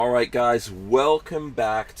right, guys, welcome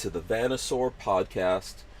back to the Vanasaur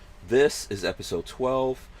podcast. This is episode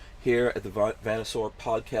 12 here at the Vanasaur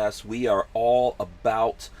podcast. We are all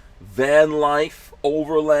about van life,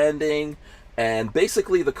 overlanding, and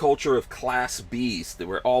basically the culture of Class Bs.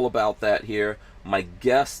 We're all about that here. My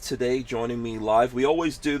guest today joining me live. We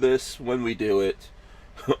always do this when we do it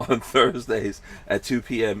on Thursdays at 2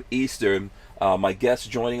 p.m. Eastern. My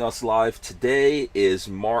guest joining us live today is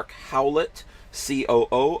Mark Howlett,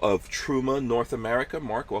 COO of Truma North America.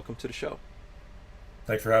 Mark, welcome to the show.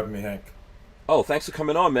 Thanks for having me, Hank. Oh, thanks for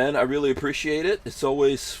coming on, man. I really appreciate it. It's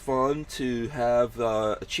always fun to have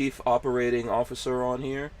a chief operating officer on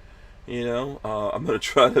here. I'm going to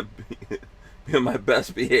try to be on my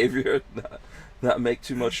best behavior, not make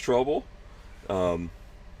too much trouble. I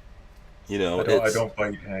don't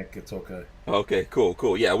bite, Hank. It's okay. Okay,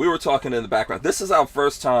 cool. Yeah, we were talking in the background. This is our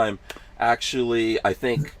first time actually, I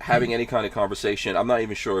think, having any kind of conversation. I'm not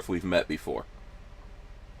even sure if we've met before.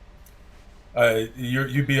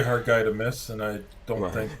 You'd be a hard guy to miss, and I don't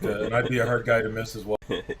Right. think, and I'd be a hard guy to miss as well.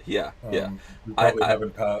 Yeah. We I, probably I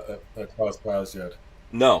haven't crossed paths yet.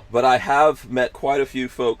 No, but I have met quite a few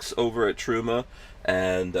folks over at Truma,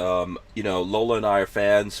 and Lola and I are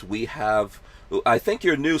fans. I think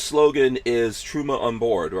your new slogan is Truma on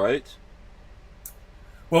board, right?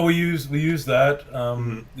 Well, we use that.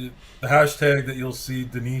 Mm-hmm. The hashtag that you'll see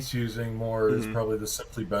Denise using more is Mm-hmm. probably the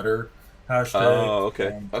Simply Better hashtag, Oh,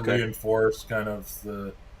 okay, to okay. reinforce kind of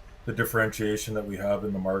the differentiation that we have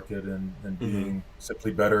in the market and Mm-hmm. being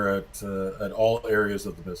simply better at all areas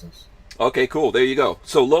of the business. Okay, cool. There you go.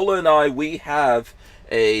 So Lola and I, we have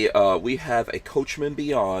a Coachman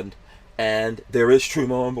Beyond, and there is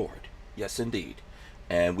Truma on board. Yes, indeed.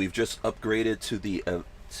 And we've just upgraded to the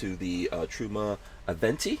Truma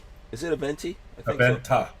Aventi. Is it Aventi? I think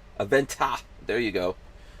so. Aventa. Aventa. There you go.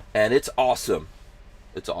 And it's awesome.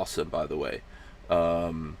 It's awesome, by the way.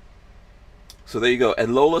 So there you go.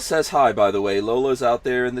 And Lola says hi, by the way. Lola's out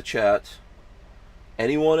there in the chat.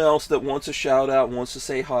 Anyone else that wants a shout out, wants to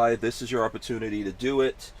say hi, this is your opportunity to do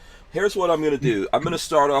it. Here's what I'm going to do. I'm going to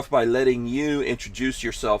start off by letting you introduce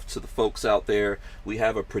yourself to the folks out there. We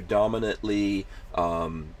have a predominantly,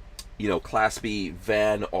 Class B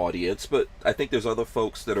van audience, but I think there's other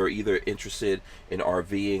folks that are either interested in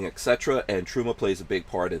RVing, etc., and Truma plays a big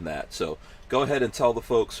part in that. So go ahead and tell the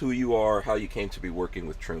folks who you are, how you came to be working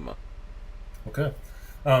with Truma. Okay.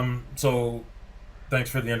 So thanks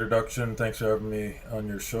for the introduction. Thanks for having me on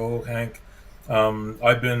your show, Hank.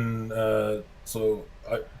 I've been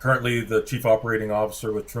currently the Chief Operating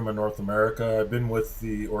Officer with Truma North America. I've been with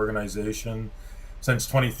the organization since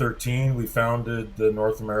 2013. We founded the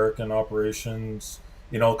North American operations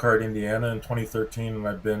in Elkhart, Indiana in 2013, and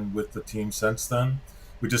I've been with the team since then.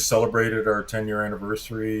 We just celebrated our 10-year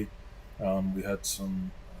anniversary. We had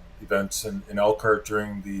some events in Elkhart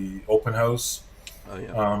during the open house. Oh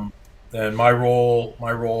yeah. And my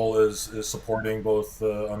role is supporting both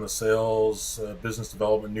on the sales, business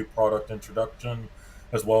development, new product introduction,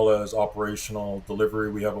 as well as operational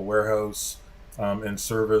delivery. We have a warehouse and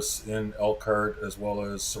service in Elkhart, as well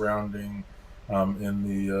as surrounding in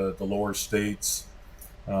the lower states.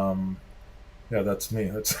 Yeah, that's me.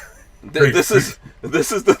 That's Th- great. This is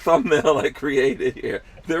this is the thumbnail I created here.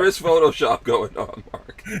 There is Photoshop going on,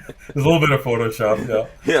 Mark. There's a little bit of Photoshop. Yeah.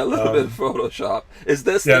 Yeah, a little bit of Um, Photoshop. Is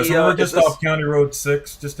this yeah. the So we're is just this off County Road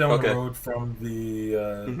 6, just down the okay? road from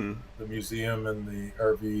Mhm. the museum and the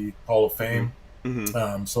RV Hall of Mhm. Fame.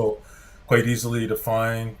 Mhm. So quite easy to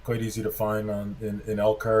find in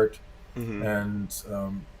Elkhart. Mhm.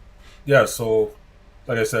 And yeah, so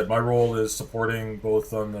like I said, my role is supporting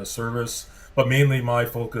both on the service, but mainly my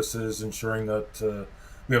focus is ensuring that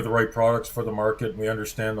we have the right products for the market and we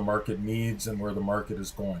understand the market needs and where the market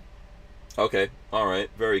is going. Okay. All right.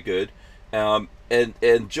 Very good. And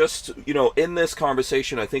just in this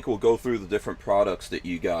conversation, I think we'll go through the different products that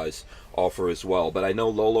you guys offer as well. But I know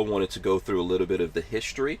Lola wanted to go through a little bit of the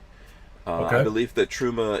history. I Okay. believe that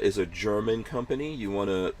Truma is a German company. You want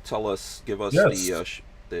to give us Yes.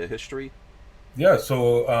 the history? Yeah.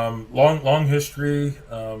 So long history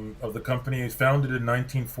of the company. Founded in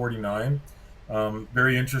 1949.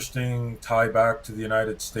 Very interesting tie back to the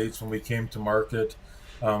United States when we came to market.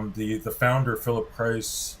 The founder, Philip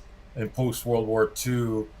Price, in post World War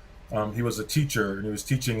II, he was a teacher and he was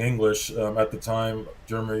teaching English at the time.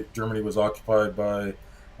 Germany was occupied by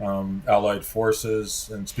Allied forces,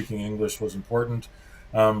 and speaking English was important.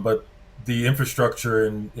 But the infrastructure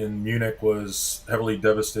in Munich was heavily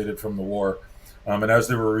devastated from the war. And as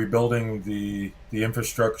they were rebuilding the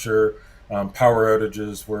infrastructure, power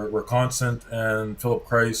outages were constant, and Philip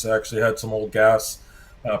Price actually had some old gas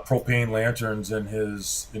propane lanterns in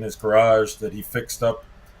his garage that he fixed up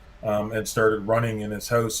and started running in his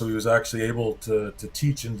house. So he was actually able to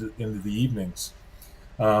teach into the evenings,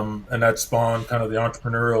 and that spawned kind of the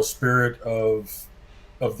entrepreneurial spirit of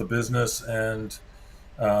the business. And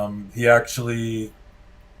he actually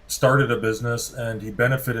started a business, and he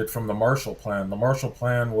benefited from the Marshall Plan. The Marshall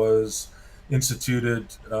Plan was instituted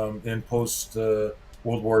in post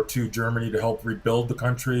World War II Germany to help rebuild the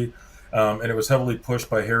country, and it was heavily pushed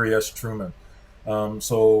by Harry S. Truman.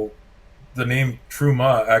 So the name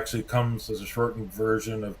Truma actually comes as a shortened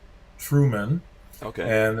version of Truman, Okay.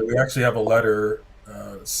 and we actually have a letter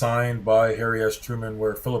signed by Harry S. Truman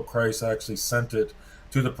where Philip Kreis actually sent it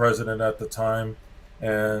to the president at the time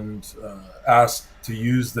and asked to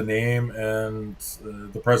use the name. And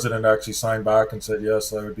the president actually signed back and said,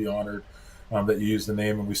 yes, I would be honored that you use the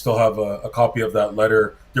name. And we still have a copy of that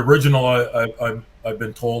letter. The original, I've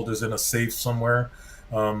been told, is in a safe somewhere.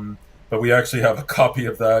 But we actually have a copy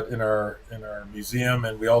of that in our museum,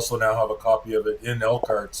 and we also now have a copy of it in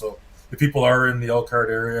Elkhart. So if people are in the Elkhart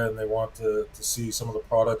area and they want to see some of the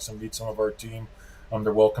products and meet some of our team,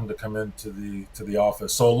 they're welcome to come into the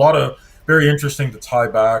office. So a lot of very interesting to tie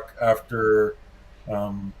back after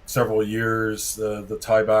several years, the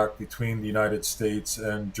tie back between the United States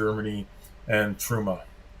and Germany and Truma.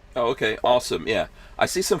 Oh, okay, awesome. Yeah, I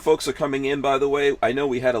see some folks are coming in. By the way, I know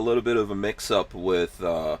we had a little bit of a mix-up with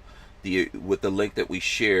the link that we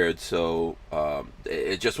shared, so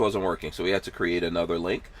it just wasn't working. So we had to create another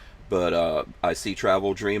link. But I see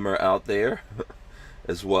Travel Dreamer out there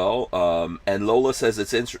as well. And Lola says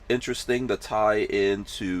it's interesting the tie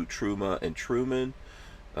into Truma and Truman.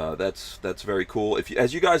 That's very cool. If you,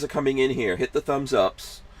 as you guys are coming in here, hit the thumbs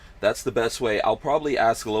ups. That's the best way. I'll probably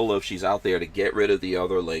ask Lola if she's out there to get rid of the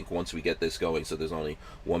other link once we get this going. So there's only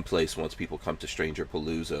one place once people come to Stranger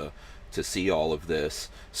Palooza to see all of this.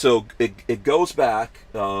 So it goes back.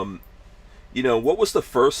 What was the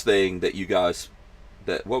first thing that you guys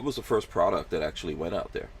that what was the first product that actually went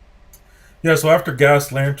out there? Yeah, so after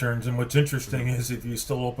gas lanterns, and what's interesting is if you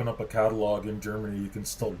still open up a catalog in Germany, you can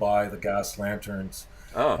still buy the gas lanterns.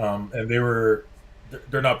 Oh. And they're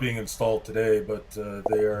not being installed today, but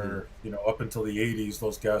they are, up until the 80s,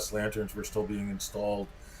 those gas lanterns were still being installed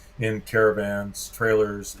in caravans,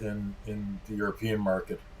 trailers in the European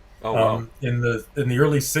market. Oh wow. In the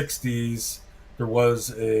early 60s, there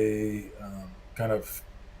was a kind of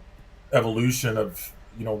evolution of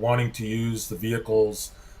wanting to use the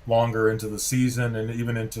vehicles longer into the season and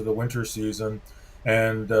even into the winter season.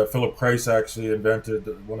 And Philip Kreis actually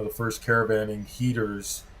invented one of the first caravanning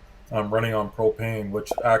heaters running on propane,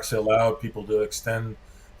 which actually allowed people to extend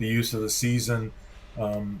the use of the season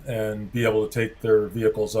and be able to take their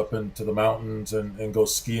vehicles up into the mountains and go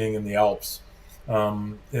skiing in the Alps.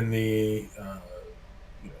 In the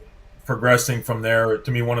Progressing from there,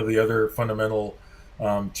 to me, one of the other fundamental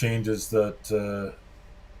changes that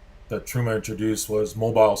Truma introduced was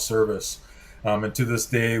mobile service. And to this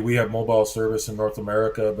day, we have mobile service in North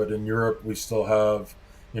America, but in Europe, we still have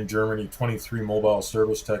in Germany 23 mobile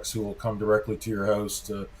service techs who will come directly to your house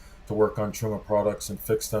to work on Truma products and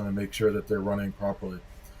fix them and make sure that they're running properly.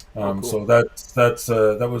 Oh cool. So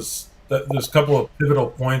there's a couple of pivotal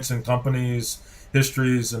points in companies'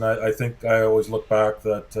 histories, and I think I always look back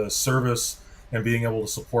that service and being able to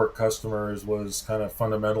support customers was kind of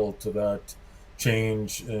fundamental to that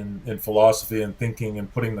change in philosophy and thinking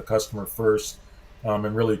and putting the customer first,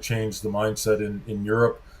 and really changed the mindset in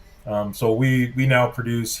Europe. So we now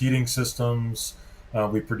produce heating systems,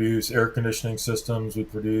 we produce air conditioning systems, we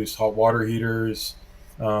produce hot water heaters.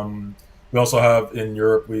 We also have in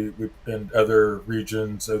Europe, we in other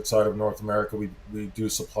regions outside of North America, we do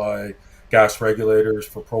supply gas regulators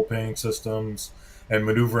for propane systems and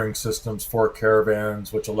maneuvering systems for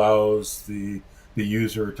caravans, which allows the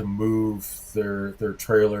user to move their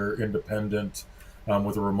trailer independent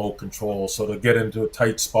with a remote control. So to get into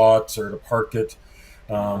tight spots or to park it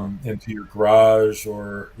Uh-huh. into your garage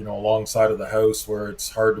or alongside of the house where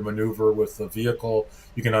it's hard to maneuver with the vehicle,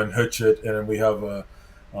 you can unhitch it, and we have a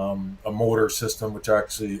motor system which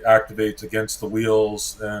actually activates against the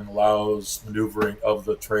wheels and allows maneuvering of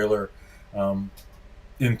the trailer um,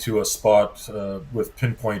 into a spot with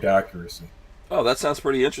pinpoint accuracy. Oh, that sounds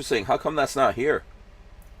pretty interesting. How come that's not here?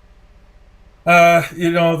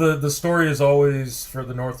 The story is always for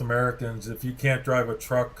the North Americans. If you can't drive a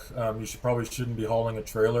truck, you probably shouldn't be hauling a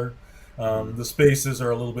trailer. Mm-hmm. The spaces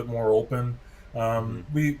are a little bit more open.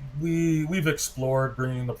 Mm-hmm. We've explored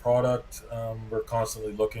bringing the product. We're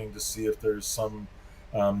constantly looking to see if there's some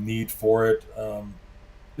need for it.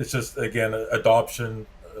 It's just again adoption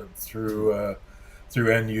through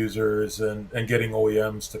through end users and getting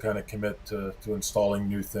OEMs to kind of commit to installing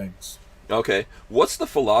new things. Okay, what's the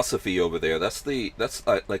philosophy over there? That's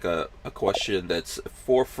like a question that's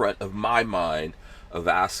forefront of my mind of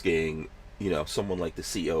asking, someone like the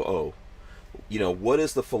COO. What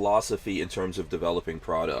is the philosophy in terms of developing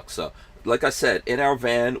products? Like I said, in our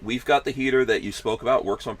van, we've got the heater that you spoke about,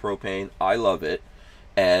 works on propane. I love it.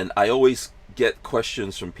 And I always get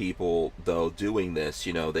questions from people, though, doing this.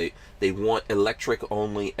 They want electric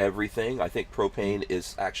only everything. I think propane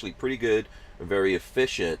is actually pretty good and very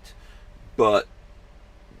efficient. But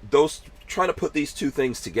those trying to put these two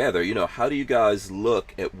things together, how do you guys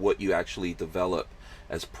look at what you actually develop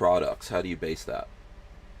as products? How do you base that?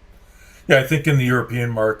 Yeah, I think in the European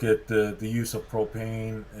market, the use of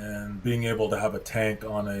propane and being able to have a tank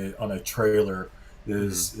on a trailer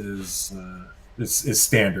Mm-hmm. is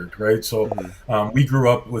standard, right? So Mm-hmm. we grew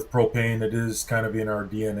up with propane. It is kind of in our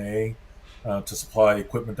DNA to supply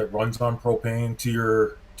equipment that runs on propane. To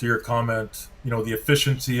your comment, the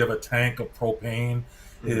efficiency of a tank of propane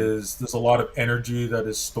Mm-hmm. is there's a lot of energy that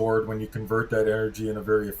is stored when you convert that energy in a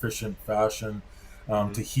very efficient fashion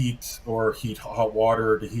Mm-hmm. to heat hot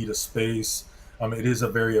water, to heat a space. It is a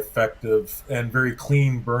very effective and very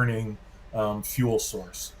clean burning fuel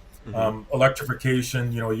source. Mm-hmm.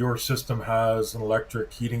 Electrification, your system has an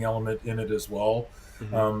electric heating element in it as well.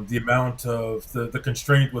 Mm-hmm. The amount of the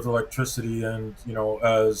constraint with electricity, and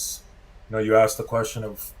as you asked the question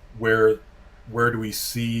of where do we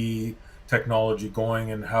see technology going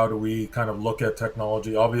and how do we kind of look at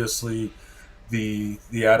technology. Obviously, the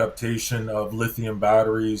adaptation of lithium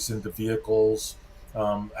batteries into vehicles,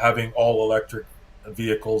 having all electric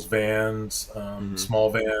vehicles, vans, Mm-hmm. small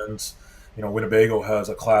vans. Winnebago has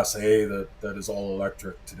a Class A that is all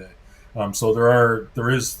electric today. So there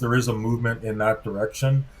is a movement in that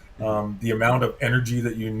direction. Mm-hmm. The amount of energy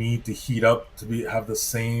that you need to heat up to have the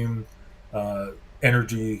same uh,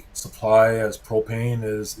 energy supply as propane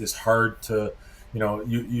is hard to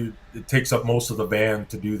you it takes up most of the van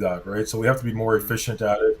to do that, right? So we have to be more Mm-hmm. efficient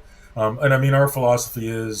at it. And I mean, our philosophy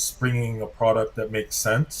is bringing a product that makes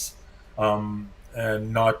sense,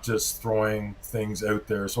 and not just throwing things out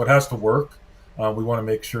there. So it has to work. We want to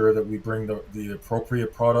make sure that we bring the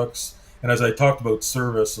appropriate products. And as I talked about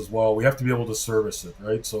service as well, we have to be able to service it,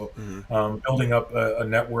 right? So Mm-hmm. building up a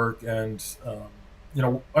network and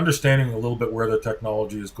understanding a little bit where the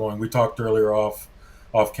technology is going. We talked earlier off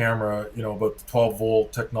camera, about the 12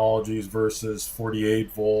 volt technologies versus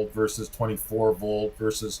 48 volt versus 24 volt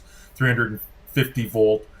versus 350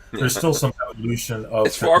 volt. There's still some evolution of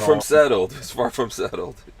It's far from technology. settled. It's far from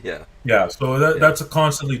settled. Yeah. Yeah, so Yeah. that's a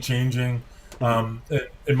constantly changing. Mm-hmm.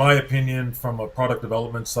 In my opinion, from a product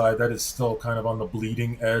development side, that is still kind of on the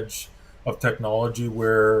bleeding edge of technology,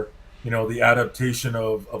 where the adaptation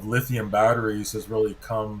of lithium batteries has really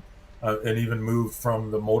come and even moved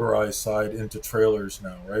from the motorized side into trailers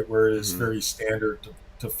now, right? Where it is Mm-hmm. very standard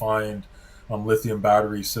to find lithium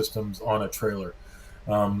battery systems on a trailer.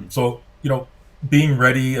 Mm-hmm. So being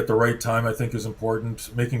ready at the right time, I think, is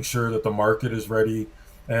important. Making sure that the market is ready,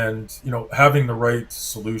 and having the right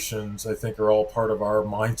solutions, I think, are all part of our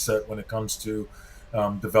mindset when it comes to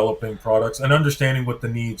developing products and understanding what the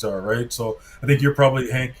needs are. Right. So I think you're probably,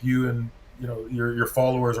 Hank, you and your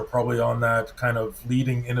followers are probably on that kind of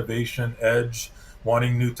leading innovation edge,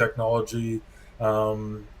 wanting new technology.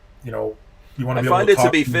 Um, you know, you want to I be able find to it to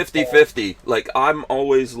talk be to. 50-50. Like I'm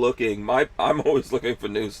always looking for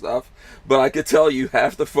new stuff, but I could tell you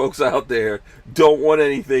half the folks out there don't want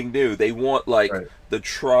anything new. They want like Right. the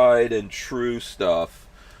tried and true stuff.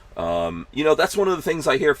 That's one of the things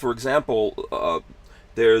I hear. For example,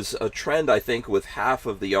 there's a trend I think with half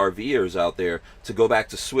of the RVers out there to go back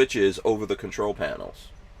to switches over the control panels,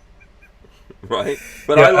 right?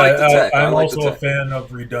 But Yeah, I like the tech. I I'm like the also a tech. fan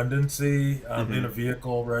of redundancy in Mm-hmm. a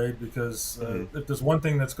vehicle, right? Because Mm-hmm. if there's one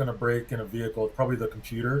thing that's going to break in a vehicle, it's probably the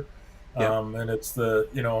computer, Yeah. and it's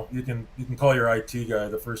you can call your IT guy.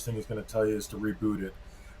 The first thing he's going to tell you is to reboot it,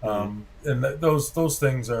 Mm-hmm. and those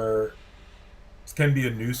things can be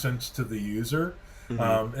a nuisance to the user.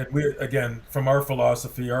 Mm-hmm. And we, again, from our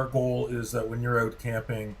philosophy, our goal is that when you're out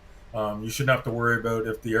camping, you shouldn't have to worry about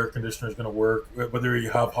if the air conditioner is going to work, whether you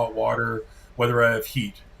have hot water, whether I have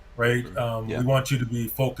heat, right? Mm-hmm. Yeah. We want you to be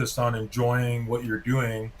focused on enjoying what you're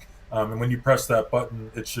doing. And when you press that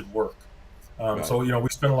button, it should work. Right. So, we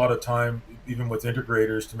spend a lot of time, even with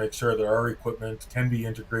integrators, to make sure that our equipment can be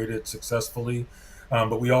integrated successfully.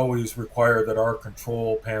 But we always require that our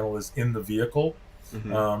control panel is in the vehicle,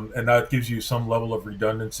 Mm-hmm. and that gives you some level of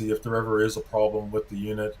redundancy if there ever is a problem with the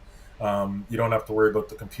unit. You don't have to worry about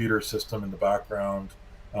the computer system in the background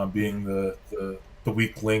Mm-hmm. being the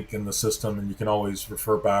weak link in the system, and you can always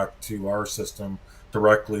refer back to our system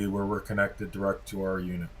directly where we're connected direct to our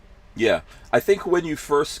unit. Yeah, I think when you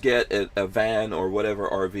first get a van or whatever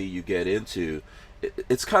RV you get into,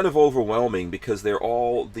 it's kind of overwhelming because they're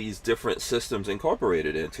all these different systems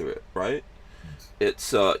incorporated into it, right?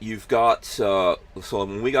 It's you've got so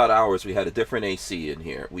when we got ours, we had a different AC in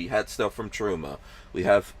here. We had stuff from Truma. We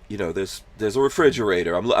have, there's a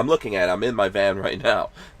refrigerator. I'm looking at it. I'm in my van right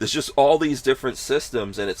now. There's just all these different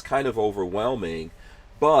systems, and it's kind of overwhelming.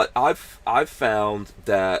 But I've found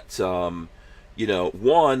that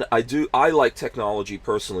one, I like technology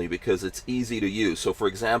personally because it's easy to use. So for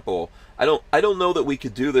example, I don't know that we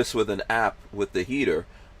could do this with an app with the heater,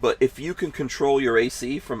 but if you can control your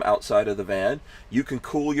AC from outside of the van, you can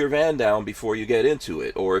cool your van down before you get into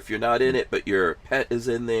it. Or if you're not in it but your pet is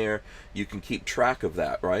in there, you can keep track of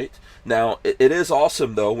that, right? Now, it is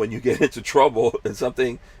awesome though when you get into trouble and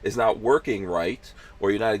something is not working right, or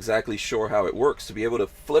you're not exactly sure how it works, to be able to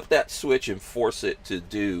flip that switch and force it to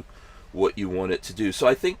do what you want it to do. So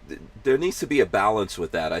I think there needs to be a balance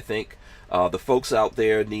with that. I think the folks out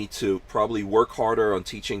there need to probably work harder on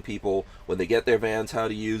teaching people when they get their vans how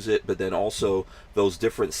to use it, but then also those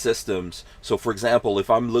different systems. So, for example, if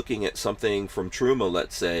I'm looking at something from Truma,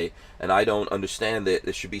 let's say, and I don't understand it,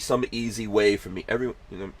 there should be some easy way for me.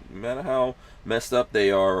 No matter how messed up they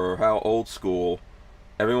are or how old school,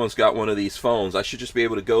 everyone's got one of these phones. I should just be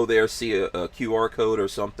able to go there, see a QR code or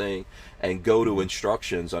something, and go to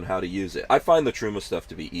instructions on how to use it. I find the Truma stuff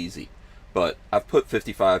to be easy, but I've put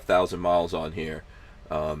 55,000 miles on here.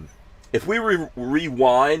 If we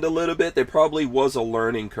rewind a little bit, there probably was a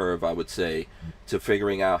learning curve, I would say, to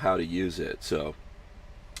figuring out how to use it. So,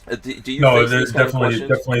 do you No, face these there's kind of questions?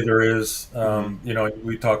 definitely there is. Mm-hmm.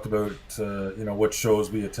 We talked about what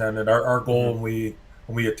shows we attend, and our Mm-hmm. goal when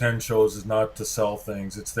we attend shows is not to sell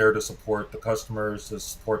things. It's there to support the customers, to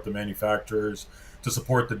support the manufacturers, to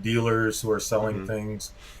support the dealers who are selling Mm-hmm.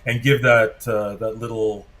 things, and give that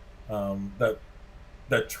little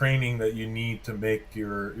that training that you need to make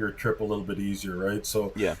your trip a little bit easier, right?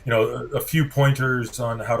 So, Yeah. a few pointers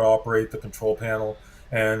on how to operate the control panel,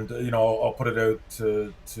 and I'll put it out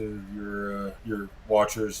to your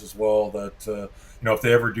watchers as well that if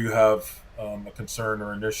they ever do have a concern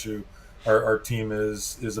or an issue, our team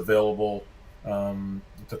is available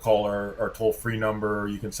to call our toll free number, or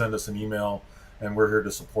you can send us an email, and we're here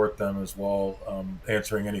to support them as well,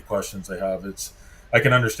 answering any questions they have. I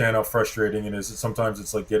can understand how frustrating it is. Sometimes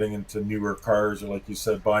it's like getting into newer cars, or like you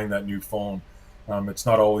said, buying that new phone. It's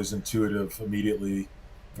not always intuitive immediately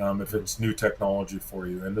if Mm-hmm. it's new technology for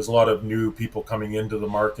you. And there's a lot of new people coming into the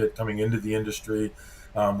market, coming into the industry.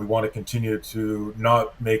 We want to continue to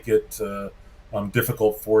not make it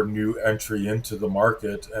difficult for new entry into the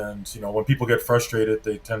market. And when people get frustrated,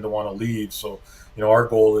 they tend to want to leave. So our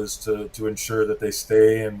goal is to ensure that they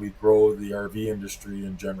stay and we grow the RV industry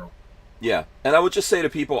in general. Yeah, and I would just say to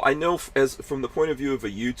people, I know as from the point of view of a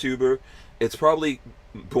YouTuber, it's probably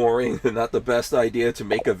boring and not the best idea to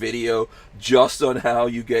make a video just on how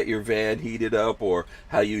you get your van heated up or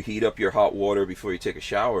how you heat up your hot water before you take a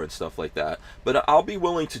shower and stuff like that. But I'll be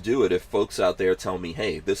willing to do it if folks out there tell me,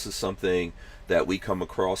 "Hey, this is something that we come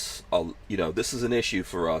across, this is an issue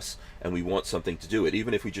for us and we want something to do it."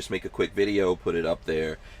 Even if we just make a quick video, put it up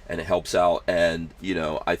there and it helps out. And,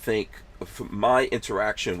 I think from my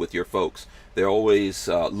interaction with your folks, they're always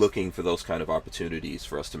looking for those kind of opportunities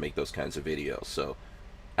for us to make those kinds of videos. So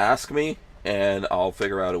ask me, and I'll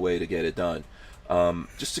figure out a way to get it done.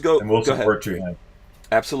 Just to And we'll go ahead. support you, Hank.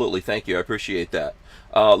 Absolutely, thank you. I appreciate that.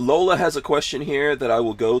 Lola has a question here that I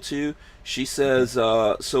will go to. She says,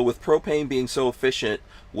 "So with propane being so efficient,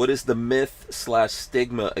 what is the myth slash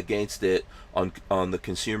stigma against it on the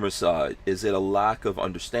consumer side? Is it a lack of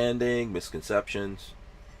understanding, misconceptions?"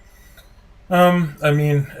 I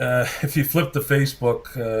mean, if you flip to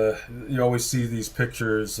Facebook, you always see these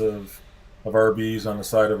pictures of RVs on the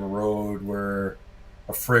side of a road where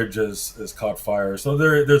a fridge has caught fire. So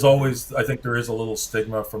there's Mm-hmm. always, I think there is a little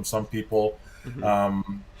stigma from some people.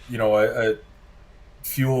 Mm-hmm.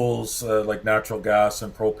 Fuels like natural gas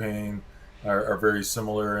and propane are very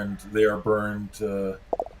similar, and they are burned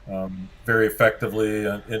very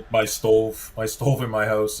effectively. My stove in my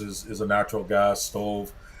house is a natural gas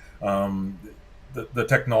stove. Um, the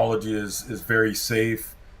technology is very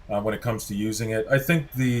safe when it comes to using it. I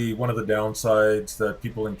think the one of the downsides that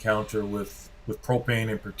people encounter with propane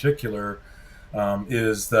in particular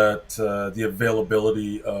is that the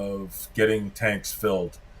availability of getting tanks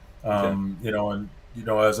filled. Okay. And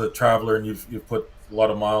as a traveler, and you've put a lot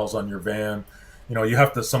of miles on your van, you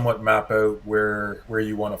have to somewhat map out where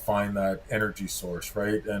you want to find that energy source,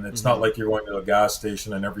 right? And it's not Hmm. like you're going to a gas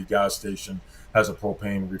station and every gas station has a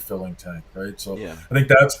propane refilling tank, right? So Yeah. I think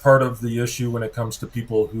that's part of the issue when it comes to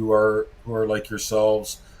people who are like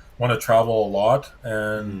yourselves, want to travel a lot,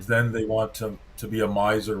 and Hmm. then they want to be a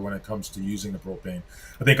miser when it comes to using the propane.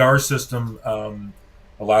 I think our system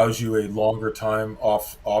allows you a longer time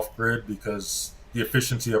off grid because the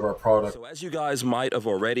efficiency of our product. So, as you guys might have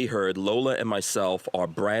already heard, Lola and myself are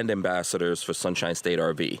brand ambassadors for Sunshine State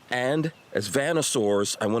RV. And as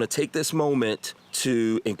Vanasaurs, I want to take this moment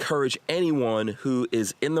to encourage anyone who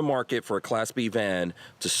is in the market for a Class B van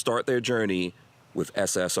to start their journey with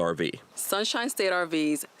SSRV. Sunshine State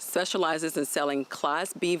RVs specializes in selling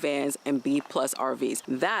Class B vans and B plus RVs.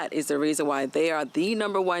 That is the reason why they are the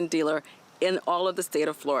 #1 dealer in all of the state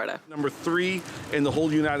of Florida. Number 3 in the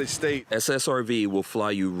whole United States. SSRV will fly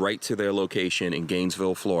you right to their location in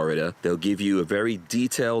Gainesville, Florida. They'll give you a very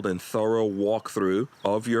detailed and thorough walkthrough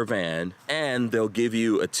of your van, and they'll give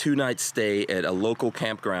you a 2-night stay at a local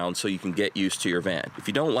campground so you can get used to your van. If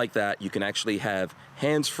you don't like that, you can actually have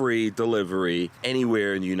hands-free delivery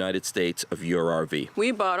anywhere in the United States of your RV. We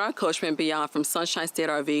bought our Coachman Beyond from Sunshine State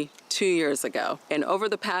RV 2 years ago. And over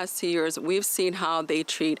the past 2 years, we've seen how they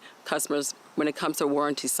treat customers when it comes to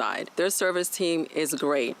warranty side. Their service team is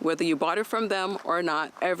great. Whether you bought it from them or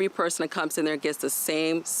not, every person that comes in there gets the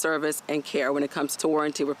same service and care when it comes to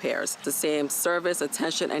warranty repairs. The same service,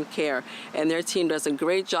 attention, and care. And their team does a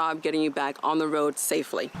great job getting you back on the road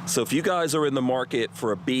safely. So if you guys are in the market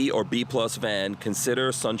for a B or B plus van,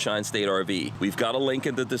 consider Sunshine State RV. We've got a link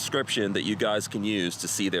in the description that you guys can use to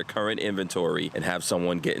see their current inventory and have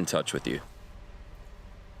someone get in touch with you.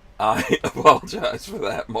 I apologize for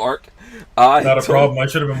that, Mark. Not a problem. I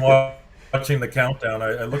should have been watching the countdown.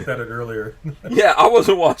 I looked at it earlier. Yeah, I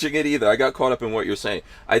wasn't watching it either. I got caught up in what you're saying.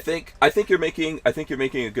 I think you're making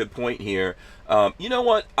a good point here. You know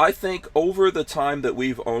what? I think over the time that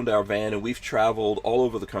we've owned our van and we've traveled all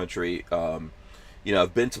over the country,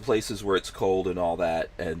 I've been to places where it's cold and all that,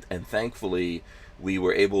 and thankfully we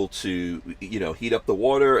were able to heat up the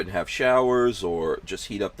water and have showers or just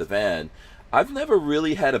heat up the van. I've never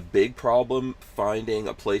really had a big problem finding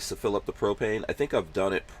a place to fill up the propane. I think I've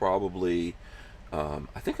done it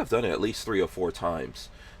at least 3 or 4 times.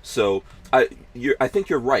 So I think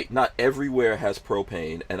you're right. Not everywhere has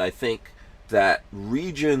propane, and I think that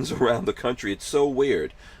regions around the country, it's so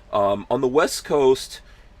weird. On the West Coast,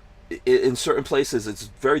 in certain places, it's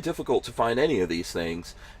very difficult to find any of these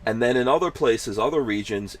things, and then in other places, other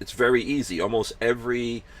regions, it's very easy. Almost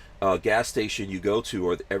every gas station you go to,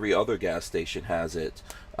 or every other gas station has it.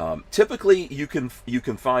 Typically, you can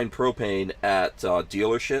find propane at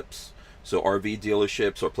dealerships, so RV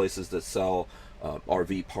dealerships or places that sell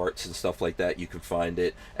RV parts and stuff like that. You can find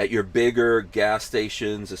it at your bigger gas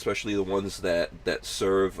stations, especially the ones that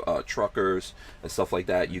serve truckers and stuff like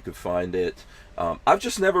that. You can find it. I've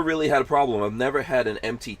just never really had a problem. I've never had an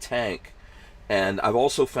empty tank, and I've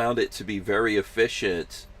also found it to be very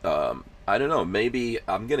efficient. I don't know, maybe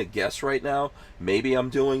I'm going to guess right now, maybe I'm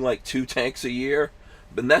doing like 2 tanks a year,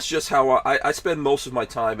 but that's just how I spend most of my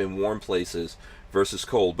time in warm places versus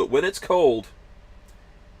cold. But when it's cold,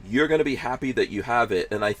 you're going to be happy that you have it.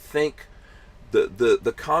 And I think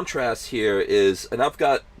the contrast here is, and I've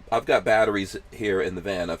got batteries here in the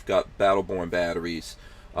van. I've got Battleborn batteries,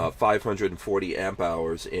 540 amp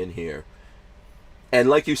hours in here. And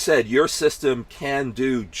like you said, your system can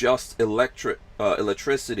do just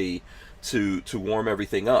electricity to warm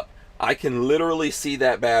everything up. I can literally see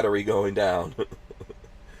that battery going down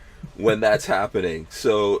when that's happening.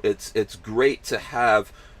 So it's great to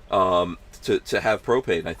have to have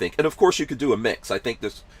propane, I think. And of course you could do a mix. I think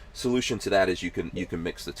the solution to that is you can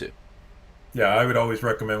mix the two. Yeah, I would always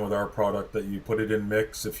recommend with our product that you put it in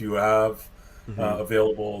mix if you have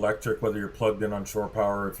available electric, whether you're plugged in on shore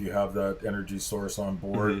power, if you have that energy source on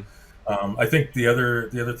board. I think the other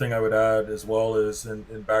thing I would add as well is,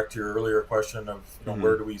 and back to your earlier question of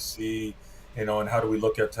where do we see, and how do we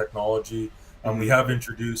look at technology? We have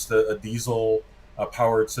introduced a diesel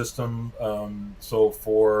powered system. So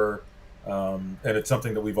for and it's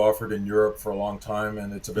something that we've offered in Europe for a long time,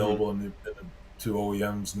 and it's available in the 2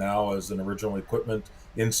 OEMs now as an original equipment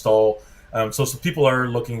install. So people are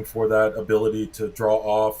looking for that ability to draw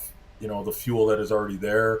off, the fuel that is already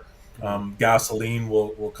there. Gasoline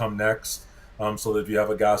will come next, so that if you have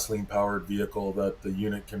a gasoline powered vehicle, that the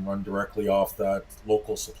unit can run directly off that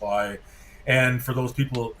local supply. And for those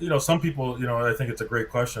people, some people, I think it's a great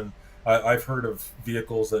question. I've heard of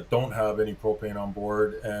vehicles that don't have any propane on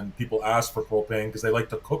board, and people ask for propane because they like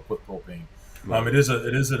to cook with propane. Right. It is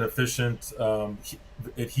an efficient.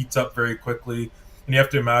 It heats up very quickly, and you have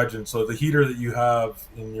to imagine. So the heater that you have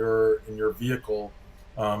in your vehicle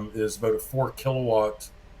is about a 4 kilowatt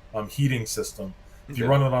heating system. If you Okay.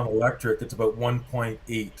 run it on electric, it's about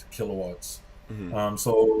 1.8 kilowatts. Hmm.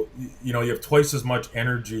 So you know you have twice as much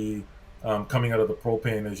energy coming out of the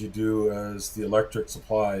propane as you do as the electric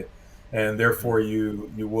supply, and Hmm. therefore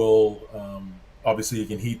you will obviously you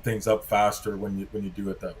can heat things up faster when you do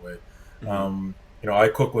it that way. Hmm. Um, you know, I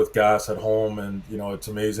cook with gas at home, and you know it's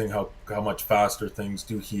amazing how much faster things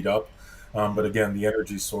do heat up. But Hmm. again, the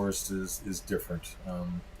energy source is different.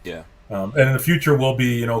 Yeah. And in the future, we'll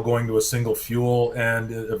be you know going to a single fuel,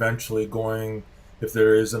 and eventually going if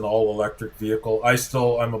there is an all electric vehicle.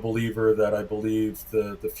 I'm a believer that I believe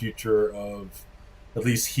the future of at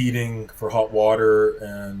least heating for hot water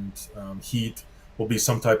and heat will be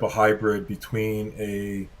some type of hybrid between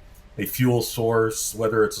a fuel source,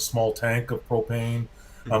 whether it's a small tank of propane.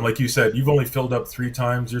 Hmm. Like you said, you've only filled up 3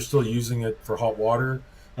 times. You're still using it for hot water.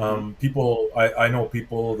 Hmm. I know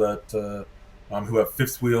people that who have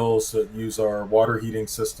fifth wheels that use our water heating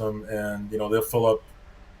system, and you know they'll fill up.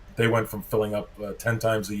 They went from filling up 10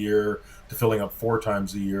 times a year to filling up 4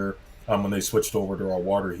 times a year when they switched over to our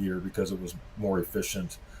water heater because it was more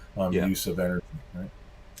efficient Yeah. use of energy. Right.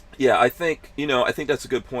 Yeah, I think that's a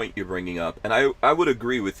good point you're bringing up, and I would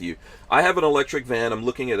agree with you. I have an electric van. I'm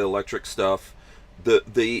looking at electric stuff.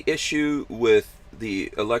 The issue with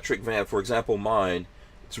the electric van, for example, mine,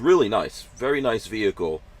 it's really nice, very nice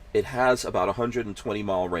vehicle. It has about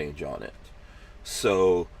 120-mile range on it.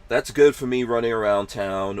 So that's good for me running around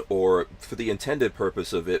town, or for the intended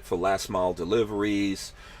purpose of it, for last mile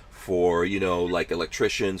deliveries, for, like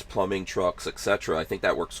electricians, plumbing trucks, etc. I think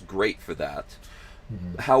that works great for that.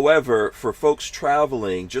 Mm-hmm. However, for folks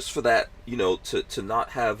traveling, just for that, to not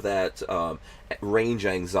have that range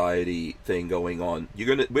anxiety thing going on,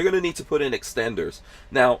 we're gonna need to put in extenders.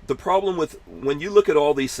 Now, the problem with when you look at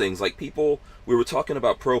all these things, like people, we were talking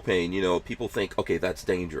about propane. People think, okay, that's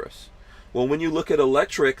dangerous. Well, when you look at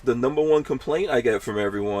electric, the number one complaint I get from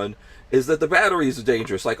everyone is that the batteries are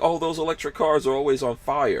dangerous. Like, oh, those electric cars are always on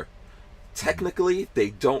fire. Mm-hmm. Technically,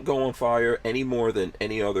 they don't go on fire any more than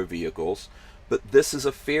any other vehicles, but this is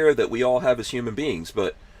a fear that we all have as human beings.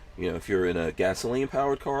 But if you're in a gasoline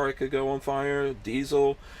powered car, it could go on fire.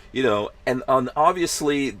 Diesel, and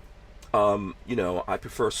obviously, I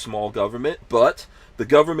prefer small government, but the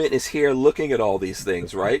government is here looking at all these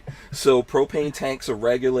things, right? So propane tanks are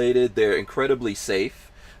regulated. They're incredibly safe.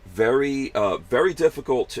 Very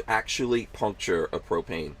difficult to actually puncture a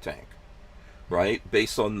propane tank, right?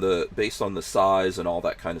 Based on the size and all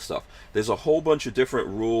that kind of stuff. There's a whole bunch of different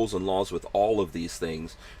rules and laws with all of these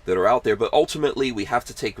things that are out there, but ultimately we have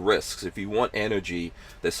to take risks. If you want energy,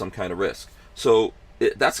 there's some kind of risk. So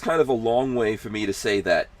that's kind of a long way for me to say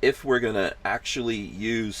that if we're going to actually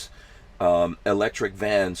use electric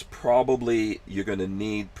vans, probably you're going to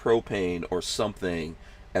need propane or something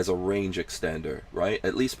as a range extender, right?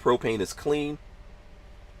 At least propane is clean,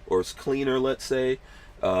 or it's cleaner, let's say,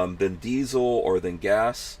 than diesel or than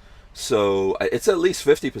gas. So it's at least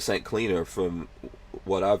 50% cleaner from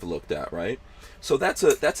what I've looked at, right? So that's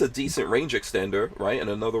a decent range extender, right? And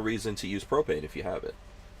another reason to use propane if you have it.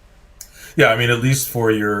 Yeah, I mean, at least for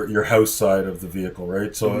your house side of the vehicle,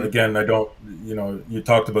 right? So Hmm. again, I don't, you know, you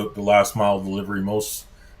talked about the last mile delivery. Most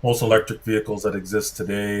electric vehicles that exist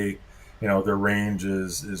today, you know, their range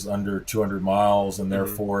is under 200 miles, and Hmm.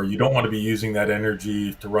 therefore you don't want to be using that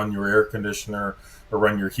energy to run your air conditioner or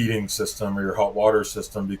run your heating system or your hot water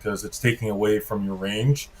system because it's taking away from your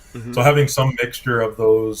range. Hmm. So having some mixture of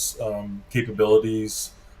those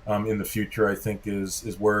capabilities in the future, I think,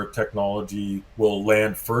 is where technology will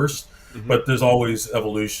land first, Hmm. but there's always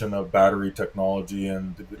evolution of battery technology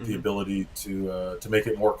and the Hmm. ability to make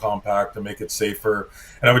it more compact and make it safer.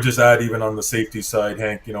 And I would just add, even on the safety side,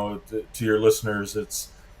 Hank, you know, to your listeners, it's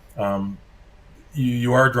um,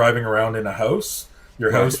 you are driving around in a house.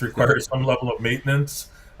 Your Right. house requires some level of maintenance.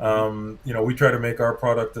 Hmm. You know, we try to make our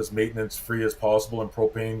product as maintenance free as possible, and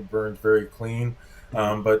propane burns very clean.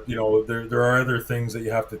 Hmm. But you know, there are other things that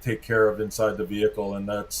you have to take care of inside the vehicle, and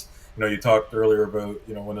that's, you know, you talked earlier about,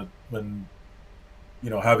 you know, when you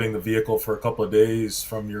know, having the vehicle for a couple of days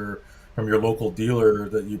from your local dealer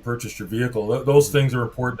that you purchased your vehicle. Those Hmm. things are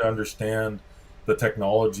important to understand the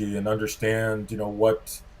technology and understand, you know,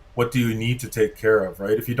 what do you need to take care of,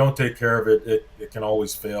 right? If you don't take care of it, it can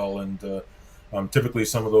always fail. And typically,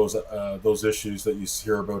 some of those issues that you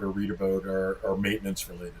hear about or read about are maintenance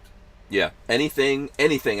related. Yeah. Anything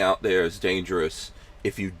out there is dangerous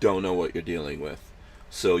if you don't know what you're dealing with.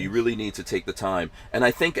 So you really need to take the time. And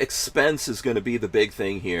I think expense is going to be the big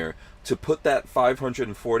thing here. To put that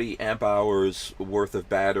 540 amp hours worth of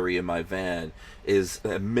battery in my van is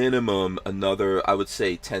a minimum another, I would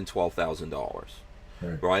say, $10,000-$12,000.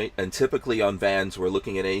 Right. Right? And typically on vans, we're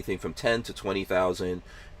looking at anything from 10 to 20,000.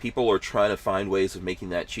 People are trying to find ways of making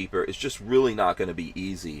that cheaper. It's just really not going to be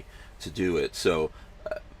easy to do it. So,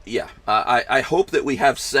 yeah, I hope that we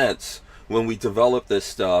have sense when we develop this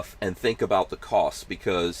stuff and think about the costs,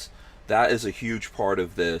 because that is a huge part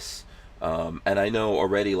of this. And I know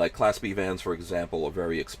already, like Class B vans, for example, are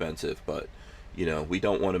very expensive, but we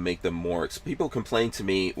don't want to make them more. People complain to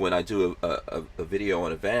me when I do a video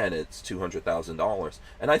on a van, it's $200,000,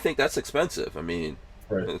 and I think that's expensive. I mean,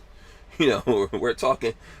 Right. we're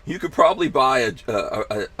talking. You could probably buy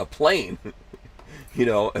a plane,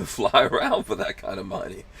 and fly around for that kind of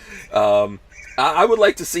money. I would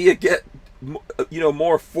like to see it get,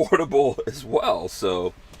 more affordable as well.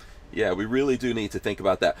 So, yeah, we really do need to think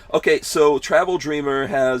about that. Okay, so Travel Dreamer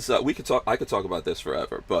has. We could talk. I could talk about this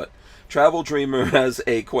forever, but Travel Dreamer has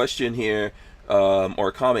a question here, or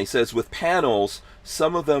a comment. He says, with panels,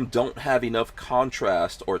 some of them don't have enough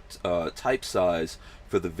contrast or type size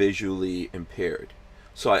for the visually impaired.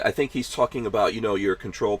 So I think he's talking about your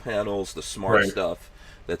control panels, the smart Right. stuff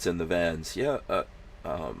that's in the vans. Yeah.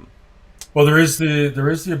 Well, there is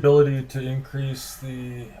the ability to increase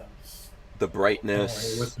the. The With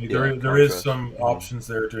brightness, me, yeah, there is contrast. some options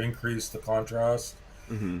there to increase the contrast.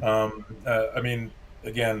 Mm-hmm. I mean,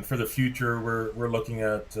 again, for the future, we're looking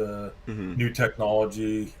at Mm-hmm. new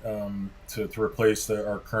technology to replace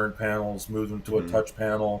our current panels, move them to a Mm-hmm. touch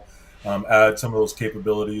panel, add some of those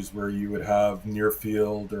capabilities where you would have near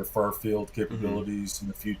field or far field Mm-hmm. capabilities in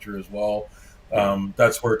the future as well. Yeah.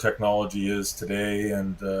 That's where technology is today,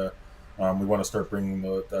 and we want to start bringing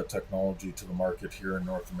that technology to the market here in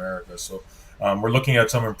North America. So we're looking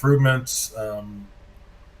at some improvements.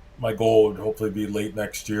 My goal would hopefully be late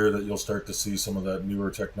next year that you'll start to see some of that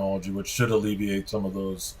newer technology, which should alleviate some of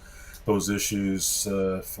those issues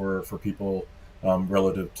for people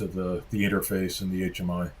relative to the interface and the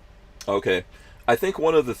HMI. Okay. I think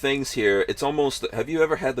one of the things here, it's almost. Have you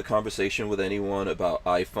ever had the conversation with anyone about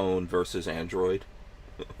iPhone versus Android?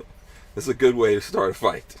 It's a good way to start a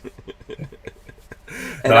fight. No,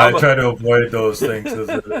 And I I'm a. try to avoid those things.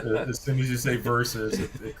 As soon as you say versus,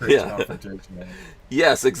 it creates Yeah. confrontation.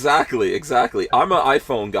 Yes, exactly, exactly. I'm an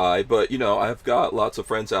iPhone guy, but I've got lots of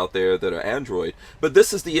friends out there that are Android. But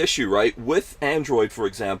this is the issue, right? With Android, for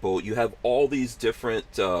example, you have all these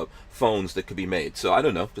different phones that could be made. So I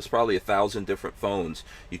don't know, there's probably 1,000 different phones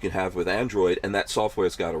you can have with Android, and that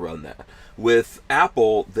software's got to run that. With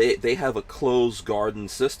Apple, they have a closed garden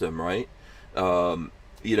system, right? Um,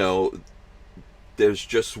 you know, there's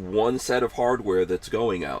just one set of hardware that's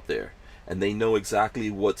going out there, and they know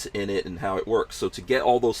exactly what's in it and how it works. So to get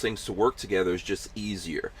all those things to work together is just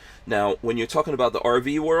easier. Now, when you're talking about the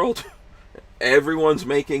RV world, everyone's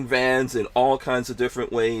making vans in all kinds of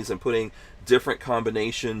different ways and putting different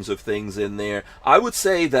combinations of things in there. I would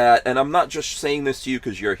say that, and I'm not just saying this to you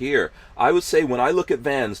because you're here, I would say when I look at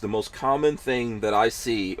vans, the most common thing that I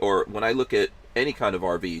see, or when I look at any kind of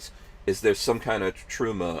RVs, is there's some kind of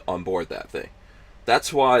Truma on board that thing.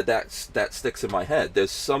 That's why that sticks in my head.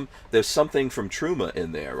 There's something from Truma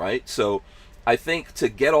in there, right? So I think to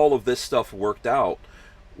get all of this stuff worked out,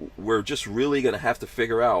 we're just really going to have to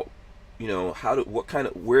figure out,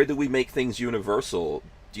 where do we make things universal?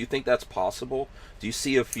 Do you think that's possible? Do you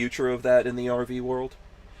see a future of that in the RV world?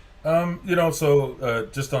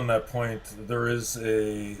 Just on that point, there's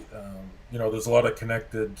a lot of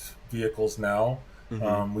connected vehicles now.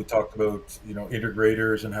 Mm-hmm. We talked about,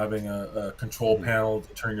 integrators and having a control Mm-hmm. panel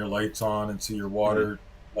to turn your lights on and see your Mm-hmm. water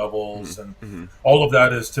levels, and Mm-hmm. all of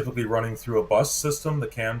that is typically running through a bus system, the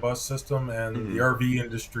CAN bus system, and the Mm-hmm. RV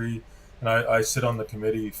industry. And I sit on the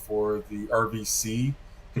committee for the RVC Okay.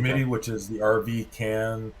 committee, which is the RV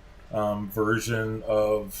CAN version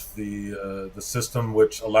of the system,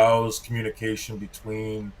 which allows communication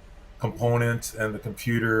between component and the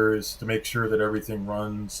computers to make sure that everything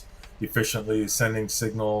runs efficiently, sending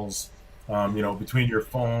signals, Mm-hmm. between your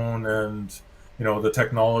phone and the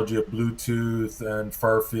technology of Bluetooth and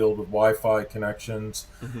far field with Wi-Fi connections.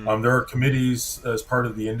 Mm-hmm. There are committees as part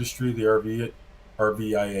of the industry, the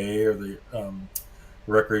RVIA, or the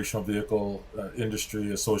Recreational Vehicle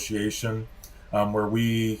Industry Association, where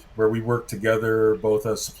we work together both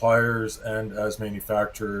as suppliers and as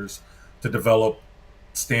manufacturers to develop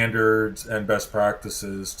standards and best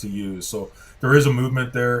practices to use. So there is a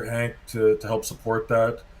movement there, Hank, to help support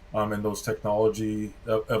that, and those technology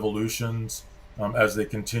evolutions, as they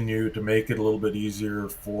continue to make it a little bit easier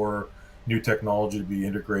for new technology to be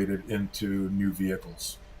integrated into new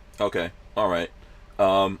vehicles. Okay. All right.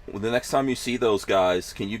 The next time you see those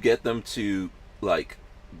guys, can you get them to like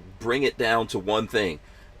bring it down to one thing?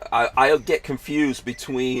 I'll get confused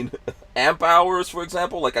between amp hours, for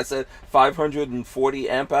example. Like I said, 540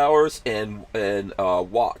 amp hours and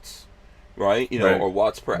watts, right? Right. Or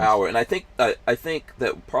watts per Yes. hour. And I think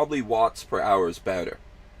that probably watts per hour is better.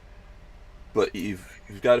 But you've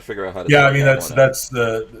got to figure out how to Yeah, I sort mean that that's one out. that's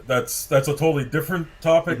the that's a totally different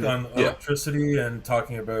topic on Yeah. electricity and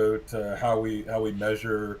talking about how we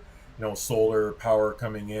measure solar power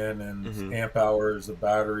coming in and hmm amp hours of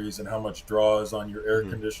batteries and how much draw is on your air hmm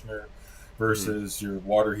conditioner hmm versus your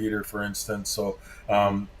water heater, for instance. So hmm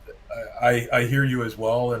um, I hear you as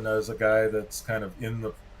well, and as a guy that's kind of in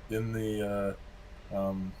the in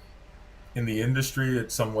the industry,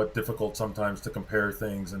 it's somewhat difficult sometimes to compare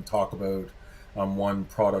things and talk about one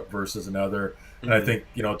product versus another. And I hmm think,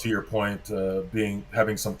 to your point, being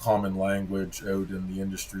having some common language out in the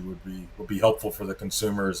industry would be helpful for the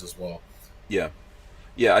consumers as well. Yeah.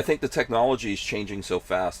 Yeah, I think the technology is changing so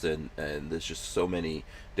fast, and there's just so many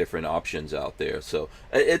different options out there. So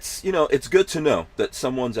it's good to know that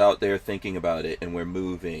someone's out there thinking about it, and we're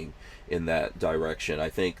moving in that direction. I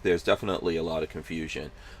think there's definitely a lot of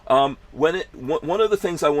confusion. One of the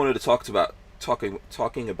things I wanted to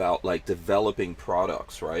talking about like developing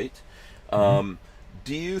products, right? Hmm. Um,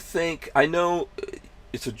 do you think I know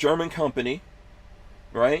it's a German company,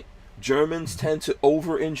 right? Germans tend to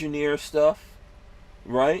over-engineer stuff,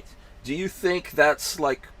 right? Do you think that's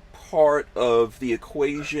like part of the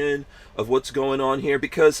equation of what's going on here?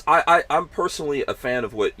 Because I'm personally a fan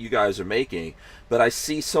of what you guys are making, but I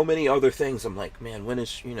see so many other things. I'm like, man,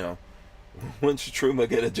 when's Truma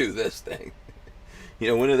gonna do this thing?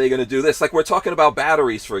 When are they gonna do this? Like we're talking about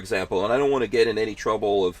batteries, for example, and I don't want to get in any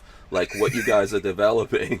trouble of like what you guys are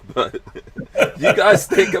developing, but do you guys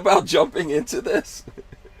think about jumping into this?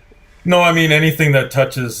 No, I mean anything that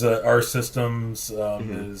touches our systems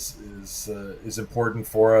hmm is important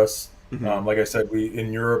for us. hmm Like I said, we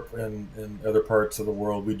in Europe and in other parts of the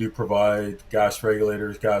world, we do provide gas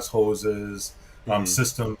regulators, gas hoses, hmm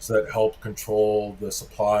systems that help control the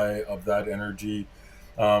supply of that energy.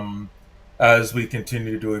 Um, as we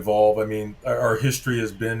continue to evolve, I mean, our history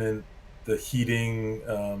has been in the heating,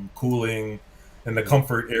 cooling, and the hmm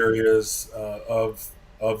comfort areas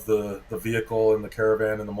of the vehicle and the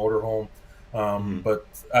caravan and the motorhome. hmm But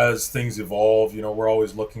as things evolve, we're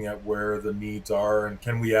always looking at where the needs are and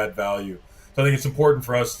can we add value. So I think it's important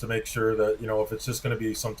for us to make sure that if it's just going to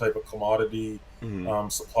be some type of commodity hmm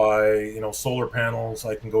supply, solar panels.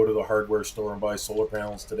 I can go to the hardware store and buy solar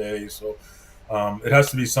panels today. So it has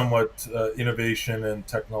to be somewhat innovation and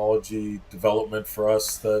technology development for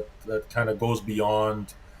us that kind of goes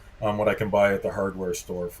beyond what I can buy at the hardware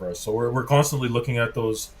store for us. So we're constantly looking at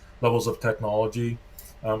those levels of technology,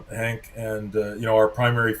 Hank. And our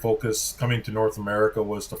primary focus coming to North America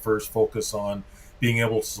was to first focus on being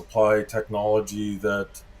able to supply technology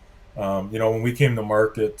that, when we came to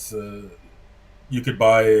market, you could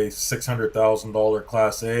buy a $600,000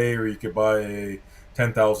 Class A, or you could buy a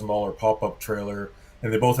 $10,000 pop-up trailer,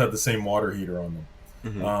 and they both had the same water heater on them.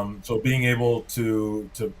 hmm So being able to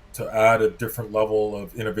add a different level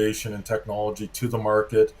of innovation and technology to the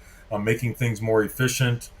market, making things more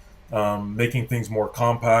efficient, making things more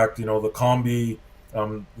compact. The combi,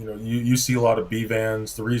 you see a lot of B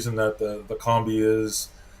vans. The reason that the combi is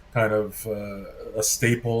kind of a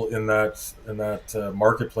staple in that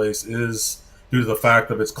marketplace is due to the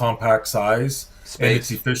fact of its compact size and its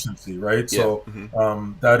Space. efficiency, right? Yeah. So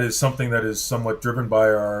that is something that is somewhat driven by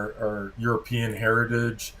our European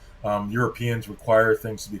heritage. Europeans require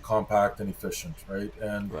things to be compact and efficient, right?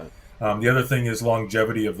 And Right. the other thing is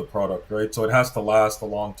longevity of the product, right? So it has to last a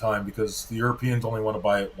long time because the Europeans only want to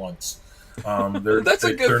buy it once. That's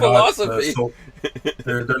a good They're not philosophy. so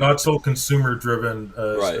they're not so consumer driven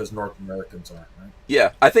as Right. as North Americans are, right?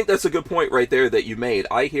 Yeah, I think that's a good point right there that you made.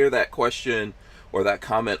 I hear that question or that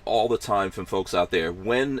comment all the time from folks out there.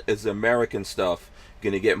 When is the American stuff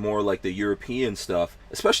going to get more like the European stuff?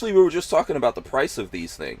 Especially we were just talking about the price of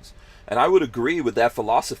these things. And I would agree with that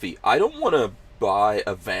philosophy. I don't want to buy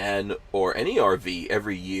a van or any RV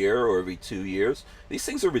every year or every 2 years. These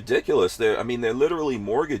things are ridiculous. They're literally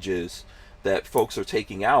mortgages that folks are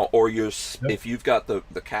taking out, or Yep. if you've got the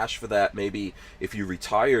cash for that, maybe if you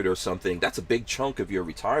retired or something, that's a big chunk of your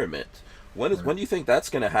retirement. When Right. do you think that's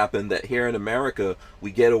going to happen, that here in America we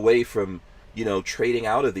get away from trading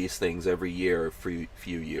out of these things every year for a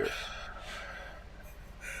few years?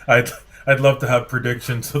 I'd I'd love to have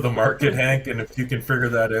predictions of the market, Hank, and if you can figure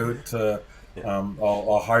that out, Yeah.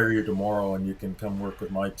 I'll hire you tomorrow, and you can come work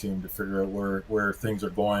with my team to figure out where things are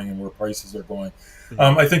going and where prices are going.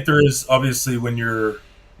 Hmm. I think there is obviously, when you're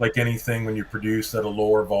like anything, when you produce at a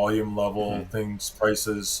lower volume level, Hmm.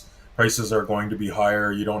 prices are going to be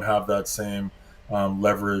higher. You don't have that same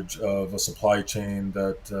leverage of a supply chain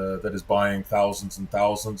that is buying thousands and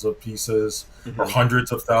thousands of pieces, or Hmm.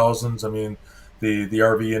 hundreds of thousands. I mean, the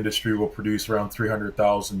RV industry will produce around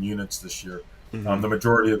 300,000 units this year. Hmm. The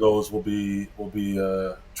majority of those will be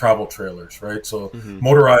travel trailers, right? So Hmm.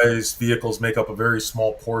 motorized vehicles make up a very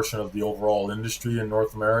small portion of the overall industry in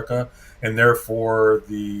North America, and therefore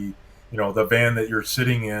the van that you're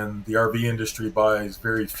sitting in, the RV industry buys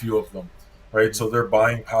very few of them, right? Hmm. So their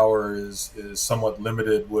buying power is somewhat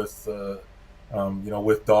limited with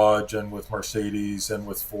Dodge and with Mercedes and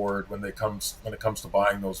with Ford when it comes to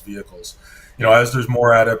buying those vehicles. Yeah. As there's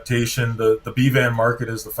more adaptation, the B van market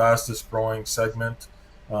is the fastest growing segment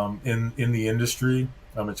in the industry.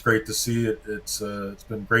 It's great to see it. It's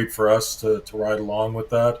been great for us to ride along with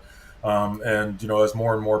that. And as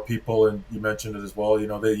more and more people, and you mentioned it as well,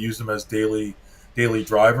 they use them as daily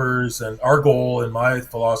drivers. And our goal and my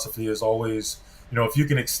philosophy is always, if you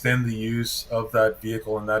can extend the use of that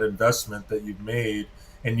vehicle and that investment that you've made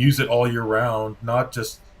and use it all year round, not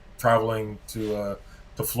just traveling to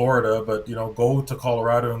Florida, but go to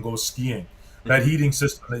Colorado and go skiing. That Hmm. heating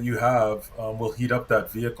system that you have will heat up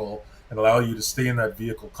that vehicle and allow you to stay in that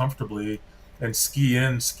vehicle comfortably and ski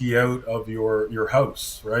in, ski out of your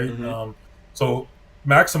house, right? Hmm. So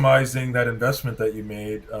maximizing that investment that you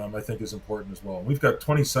made, I think, is important as well. We've got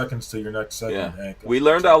 20 seconds to your next Yeah. segment, Hank. We I'll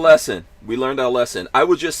learned our jump in. lesson. We learned our lesson. I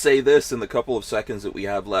would just say this in the couple of seconds that we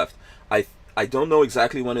have left. I I don't know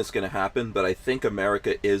exactly when it's going to happen, but I think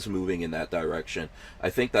America is moving in that direction. I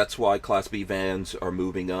think that's why Class B vans are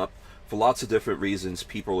moving up. For lots of different reasons,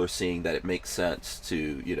 people are seeing that it makes sense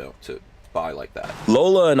to buy like that.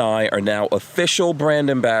 Lola and I are now official brand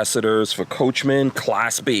ambassadors for Coachman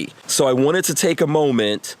Class B. So I wanted to take a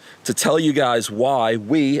moment to tell you guys why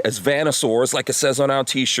we, as Vanasaurs, like it says on our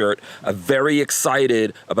t-shirt, are very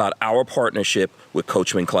excited about our partnership with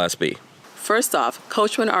Coachman Class B. First off,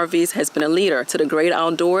 Coachman RVs has been a leader to the great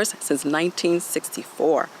outdoors since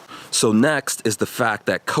 1964. So next is the fact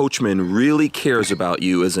that Coachman really cares about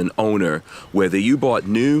you as an owner, whether you bought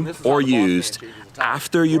new or used.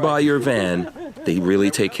 After you buy your van, they really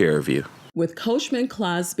take care of you. With Coachman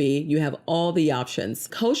Class B, you have all the options.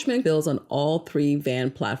 Coachman builds on all three van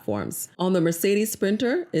platforms. On the Mercedes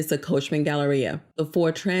Sprinter is the Coachman Galleria. The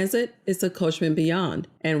Ford Transit is the Coachman Beyond.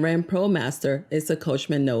 And Ram ProMaster is the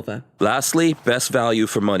Coachman Nova. Lastly, best value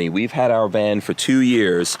for money. We've had our van for 2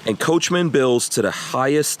 years, and Coachman builds to the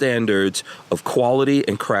highest standards of quality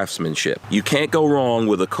and craftsmanship. You can't go wrong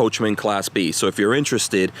with a Coachman Class B. So if you're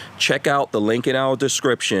interested, check out the link in our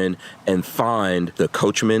description and find the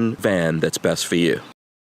Coachman van that's best for you.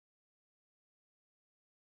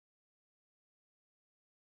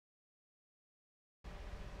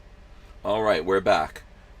 All right, we're back.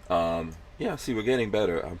 Yeah, see, we're getting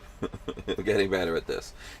better. We're getting better at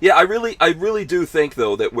this. Yeah, I really do think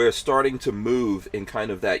though that we're starting to move in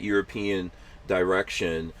kind of that European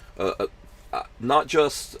direction. Not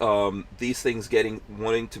just these things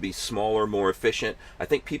wanting to be smaller, more efficient. I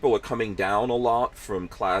think people are coming down a lot from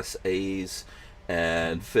Class A's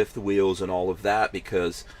and fifth wheels and all of that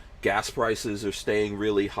because gas prices are staying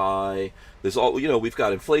really high. There's we've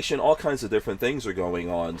got inflation, all kinds of different things are going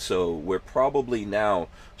on. So we're probably now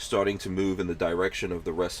starting to move in the direction of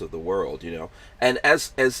the rest of the world. And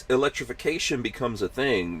as electrification becomes a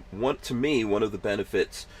thing, one of the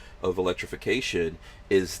benefits of electrification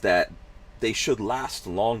is that they should last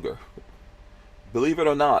longer. Believe it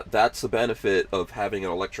or not, that's the benefit of having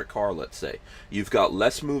an electric car, let's say. You've got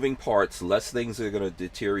less moving parts, less things that are going to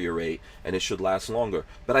deteriorate, and it should last longer.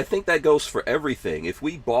 But I think that goes for everything. If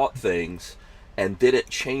we bought things and didn't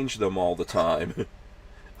change them all the time,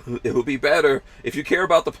 it would be better. If you care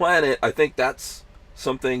about the planet, I think that's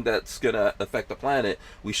something that's going to affect the planet.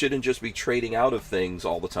 We shouldn't just be trading out of things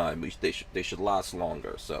all the time. They should last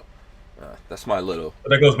longer. So that's my little.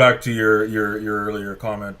 But that goes back to your earlier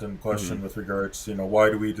comment and Hmm. question with regards to,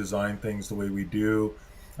 why do we design things the way we do?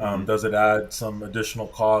 Hmm. Does it add some additional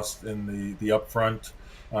cost in the upfront?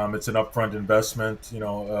 It's an upfront investment.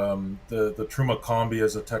 The Truma Combi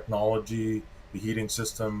as a technology, the heating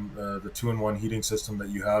system, the two-in-one heating system that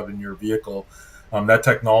you have in your vehicle, that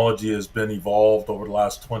technology has been evolved over the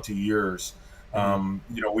last 20 years. Hmm.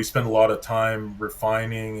 We spend a lot of time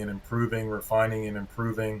refining and improving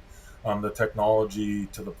the technology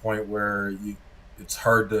to the point where it's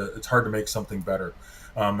hard to make something better,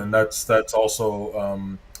 and that's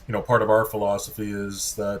also part of our philosophy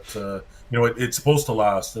is that it's supposed to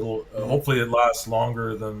last. It'll hopefully it lasts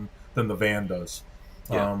longer than the van does.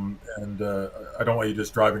 Yeah. And I don't want you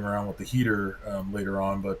just driving around with the heater later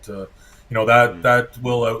on, but that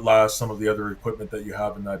will outlast some of the other equipment that you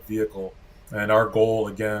have in that vehicle. And our goal,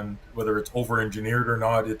 again, whether it's over-engineered or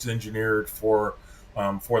not, it's engineered for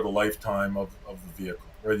the lifetime of the vehicle.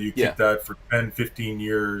 Whether you keep that for 10, 15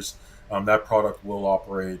 years, that product will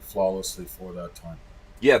operate flawlessly for that time.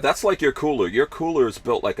 Yeah, that's like your cooler. Your cooler is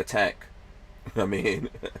built like a tank. I mean,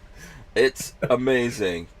 it's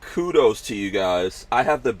amazing. Kudos to you guys. I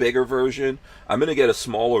have the bigger version. I'm going to get a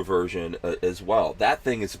smaller version as well. That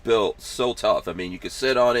thing is built so tough. I mean, you could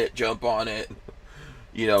sit on it, jump on it,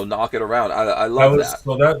 knock it around. I love that.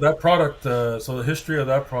 So that product, so the history of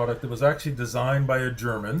that product, it was actually designed by a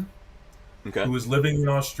German Okay. who was living in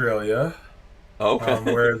Australia,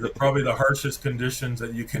 Okay. where probably the harshest conditions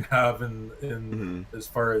that you can have in as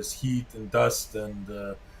far as heat and dust and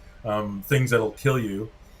things that'll kill you.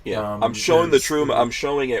 Yeah, I'm showing the Truma. I'm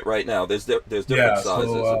showing it right now. There's different sizes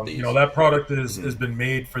of these. That product has been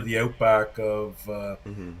made for the outback of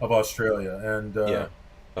Australia, and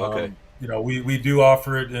Okay. we do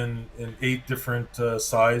offer it in 8 different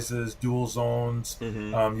sizes, dual zones.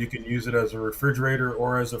 You can use it as a refrigerator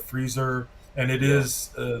or as a freezer, and it is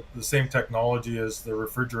the same technology as the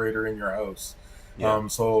refrigerator in your house.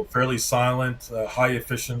 So fairly silent, high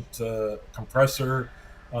efficient compressor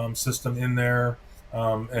system in there.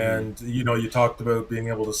 And you talked about being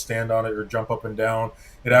able to stand on it or jump up and down.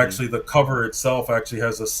 It actually, the cover itself actually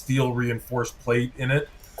has a steel reinforced plate in it,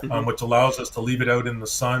 which allows us to leave it out in the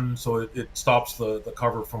sun, so it stops the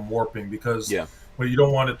cover from warping, because you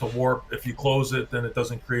don't want it to warp. If you close it, then it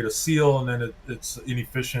doesn't create a seal, and then it's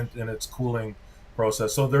inefficient in its cooling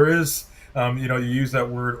process. So there is, you use that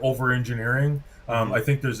word over engineering. I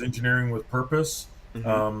think there's engineering with purpose.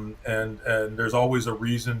 And there's always a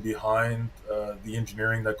reason behind the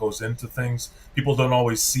engineering that goes into things. People don't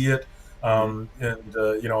always see it,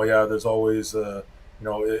 there's always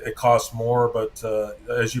it costs more, but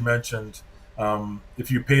as you mentioned, if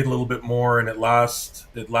you paid a little bit more and it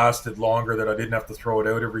lasted longer, that I didn't have to throw it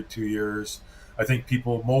out every 2 years, I think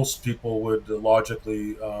most people would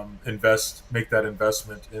logically make that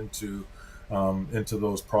investment into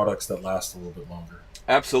those products that last a little bit longer.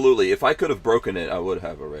 Absolutely. If I could have broken it, I would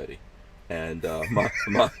have already. And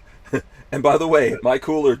and by the way, my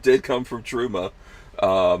cooler did come from Truma.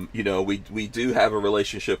 We do have a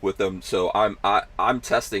relationship with them, so I'm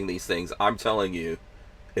testing these things. I'm telling you,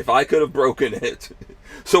 if I could have broken it.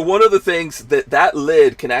 So one of the things that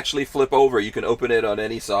lid can actually flip over. You can open it on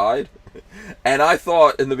any side. And I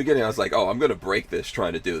thought in the beginning, I was like, oh, I'm going to break this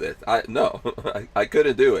trying to do this. I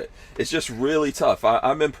couldn't do it. It's just really tough.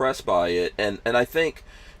 I'm impressed by it. And I think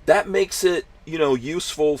that makes it,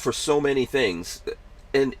 useful for so many things.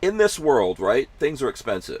 And in this world, right, things are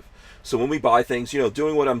expensive. So when we buy things,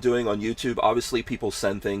 doing what I'm doing on YouTube, obviously people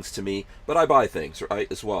send things to me, but I buy things,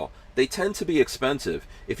 right, as well. They tend to be expensive.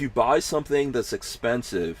 If you buy something that's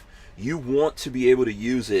expensive, you want to be able to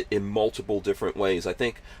use it in multiple different ways. I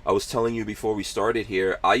think I was telling you before we started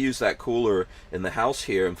here, I use that cooler in the house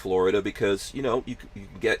here in Florida because, you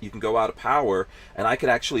can go out of power, and I can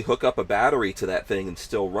actually hook up a battery to that thing and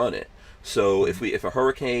still run it. So if a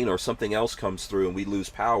hurricane or something else comes through and we lose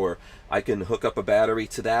power, I can hook up a battery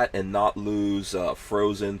to that and not lose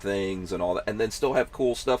frozen things and all that, and then still have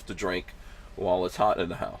cool stuff to drink while it's hot in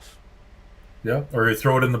the house. Yeah, or you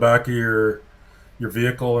throw it in the back of your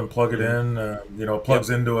vehicle and plug it in. It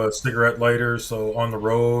plugs into a cigarette lighter, so on the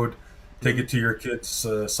road, take it to your kid's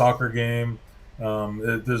soccer game.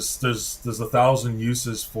 There's 1,000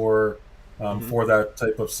 uses for that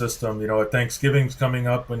type of system. Thanksgiving's coming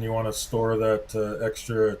up, when you want to store that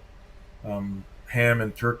extra ham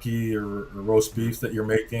and turkey or roast beef that you're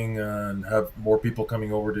making, and have more people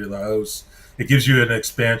coming over to the house. It gives you an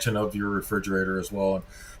expansion of your refrigerator as well. And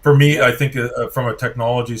for me, I think from a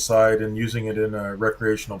technology side, and using it in a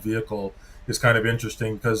recreational vehicle is kind of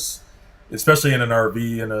interesting, because especially in an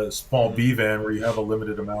RV, in a small B van where you have a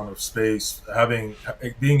limited amount of space,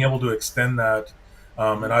 being able to extend that.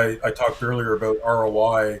 And I talked earlier about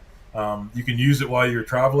ROI. You can use it while you're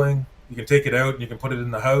traveling. You can take it out and you can put it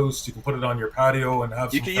in the house. You can put it on your patio and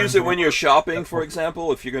have. You can use it when you're shopping, for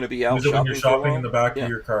example, if you're going to be out use it shopping. When you're shopping in the back of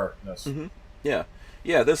your car. Yes.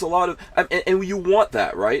 Yeah, there's a lot of, and you want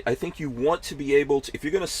that, right? I think you want to be able to, if you're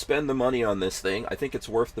going to spend the money on this thing, I think it's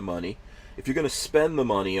worth the money. If you're going to spend the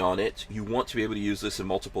money on it, you want to be able to use this in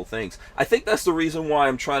multiple things. I think that's the reason why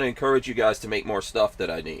I'm trying to encourage you guys to make more stuff that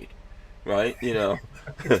I need. right?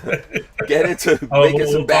 Get into making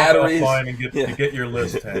We'll some talk batteries. offline and Yeah. get your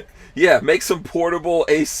list, Hank. Yeah, make some portable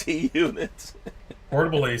AC units.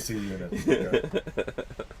 Portable AC units. Yeah.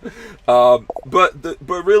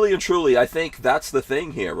 But really and truly, I think that's the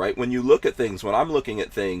thing here, right? When you look at things, when I'm looking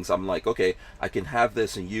at things, I'm like, okay, I can have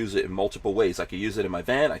this and use it in multiple ways. I could use it in my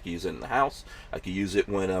van. I could use it in the house. I could use it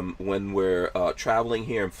when we're traveling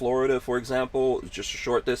here in Florida, for example, just a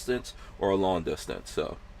short distance or a long distance.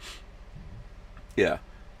 So yeah.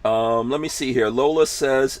 Let me see here. Lola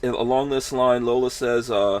says along this line. Lola says,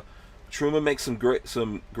 Truma makes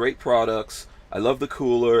some great products. I love the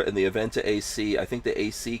cooler and the Aventa AC. I think the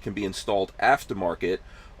AC can be installed aftermarket.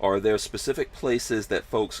 Are there specific places that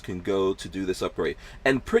folks can go to do this upgrade?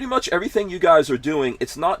 And pretty much everything you guys are doing,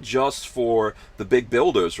 it's not just for the big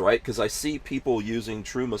builders, right? Because I see people using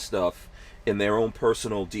Truma stuff in their own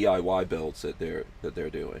personal DIY builds that they're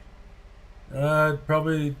doing.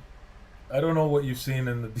 Probably. I don't know what you've seen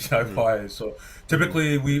in the Mm-hmm. DIY. So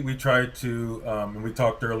typically, we try to, and we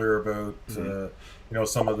talked earlier about Mm-hmm.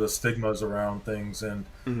 some of the stigmas around things, and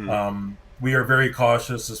Mm-hmm. we are very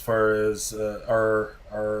cautious as far as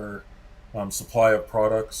our supply of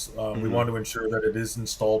products. We Mm-hmm. want to ensure that it is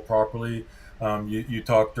installed properly. You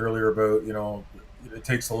talked earlier about it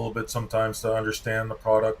takes a little bit sometimes to understand the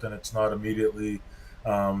product, and it's not immediately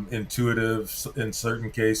intuitive in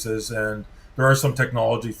certain cases, and there are some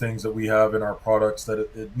technology things that we have in our products that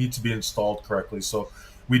it needs to be installed correctly. So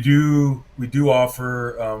we do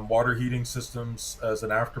offer water heating systems as an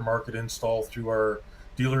aftermarket install through our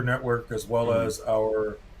dealer network, as well Mm-hmm. as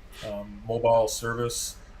our mobile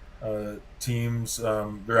service teams.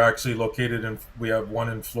 They're actually located in. We have one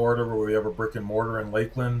in Florida where we have a brick and mortar in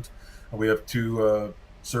Lakeland. And we have two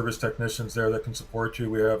service technicians there that can support you.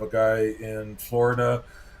 We have a guy in Florida,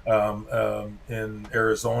 in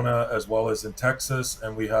Arizona, as well as in Texas,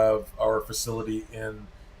 and we have our facility in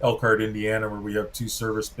Elkhart, Indiana, where we have two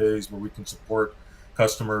service bays where we can support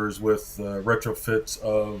customers with retrofits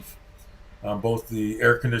of both the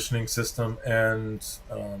air conditioning system and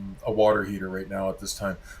a water heater right now at this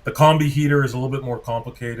time. The combi heater is a little bit more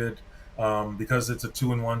complicated because it's a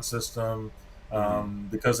two-in-one system. Mm-hmm.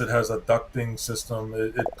 Because it has a ducting system,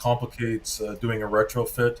 it complicates doing a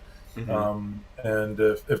retrofit. Mm-hmm. And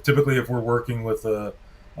if typically if we're working with an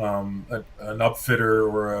upfitter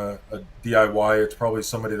or a DIY, it's probably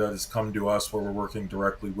somebody that has come to us where we're working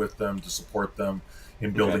directly with them to support them in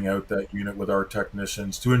Okay. building out that unit with our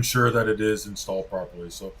technicians to ensure that it is installed properly.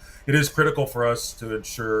 So it is critical for us to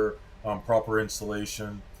ensure proper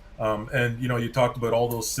installation. And you talked about all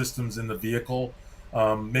those systems in the vehicle,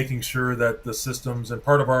 making sure that the systems and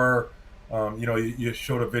part of our, you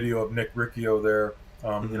showed a video of Nick Riccio there.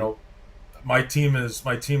 Um, you Mm-hmm. know, my team is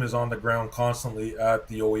on the ground constantly at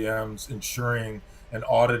the OEMs, ensuring and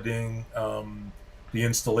auditing the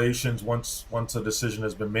installations once a decision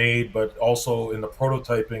has been made, but also in the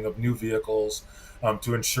prototyping of new vehicles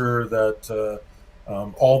to ensure that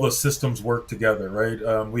all the systems work together.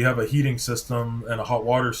 Right, we have a heating system and a hot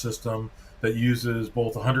water system that uses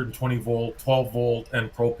both 120 volt, 12 volt,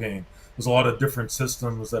 and propane. There's a lot of different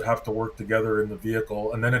systems that have to work together in the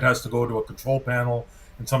vehicle, and then it has to go to a control panel,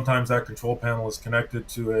 and sometimes that control panel is connected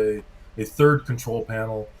to a third control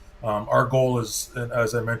panel. Our goal is, and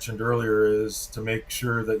as I mentioned earlier, is to make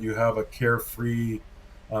sure that you have a carefree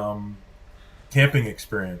um, camping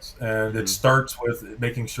experience, and it Mm-hmm. starts with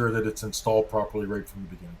making sure that it's installed properly right from the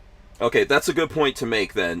beginning. Okay, that's a good point to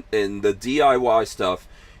make then. In the DIY stuff,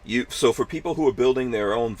 so for people who are building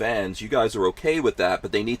their own vans, you guys are okay with that,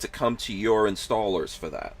 but they need to come to your installers for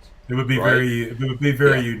that, right? It would be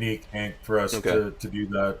very Yeah. unique, Hank, for us Okay. to do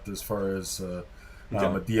that as far as Okay.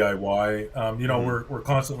 a DIY. Mhm. We're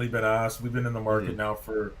constantly been asked. We've been in the market Mhm. now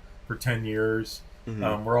for 10 years.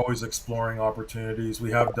 Mhm. We're always exploring opportunities. We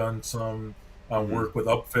have done some Mhm. work with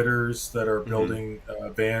upfitters that are Mhm. building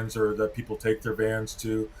vans or that people take their vans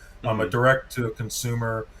to. A Mhm. direct to a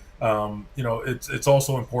consumer. It's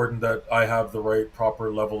also important that I have the right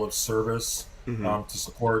proper level of service Mhm. to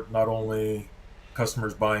support not only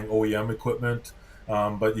customers buying OEM equipment,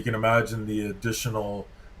 but you can imagine the additional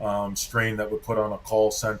strain that would put on a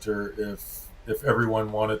call center if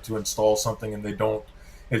everyone wanted to install something and they don't.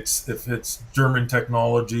 It's if it's German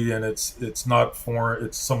technology and it's not foreign,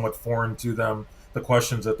 it's somewhat foreign to them. The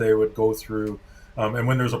questions that they would go through, and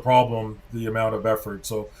when there's a problem, the amount of effort.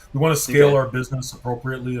 So we want to scale Okay. our business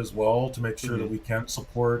appropriately as well to make sure that Mhm. we can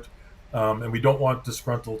support and we don't want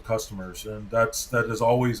disgruntled customers, and that is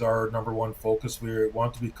always our number one focus. We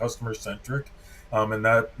want to be customer centric, and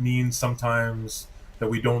that means sometimes that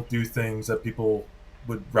we don't do things that people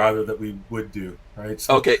would rather that we would do, right?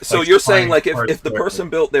 So, Okay, so like you're saying supplying like parts if the directly. person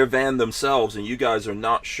built their van themselves and you guys are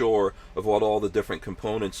not sure of what all the different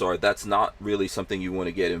components are, that's not really something you want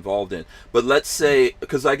to get involved in. But let's say,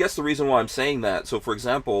 because I guess the reason why I'm saying that, so for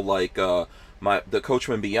example, like the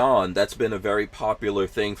Coachman Beyond, that's been a very popular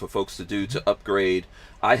thing for folks to do to upgrade.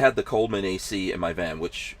 I had the Coleman AC in my van,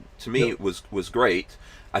 which to me Yep. was great.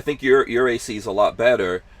 I think your AC is a lot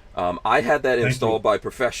better. I had that Thank you. installed by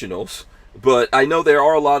professionals, but I know there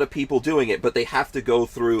are a lot of people doing it, but they have to go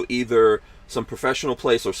through either some professional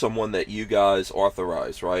place or someone that you guys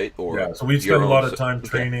authorize, right? Or Yeah, so we spend your a own. lot of time Okay.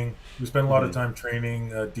 training. We spend a lot of Hmm. time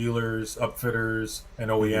training dealers, upfitters, and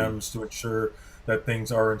Hmm. OEMs to ensure that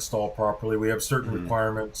things are installed properly. We have certain Hmm.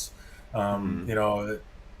 requirements. Hmm. You know,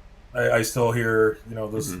 I still hear, you know,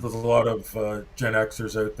 Hmm. there's a lot of Gen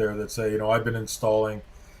Xers out there that say, you know,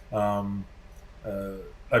 um, uh,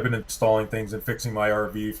 I've been installing things and fixing my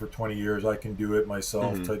RV for 20 years. I can do it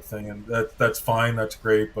myself, Hmm. type thing, and that's fine. That's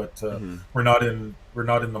great, but Hmm. we're not in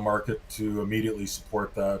the market to immediately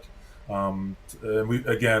support that. And we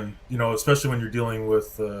again, you know, especially when you're dealing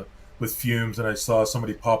with fumes, and I saw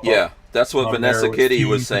somebody pop up Yeah, that's what on there Vanessa with Kitty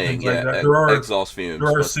was fumes and saying. things like Yeah, that. exhaust There fumes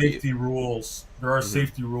are must be. safety rules. There are Hmm.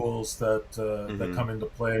 safety rules that Hmm. come into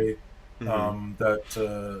play. Hmm. That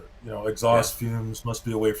you know, Yeah, exhaust fumes must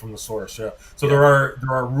be away from the source. Yeah. So yeah.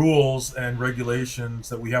 there are rules and regulations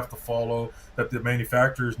that we have to follow, that the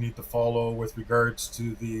manufacturers need to follow with regards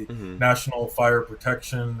to the Hmm. National Fire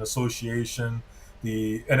Protection Association.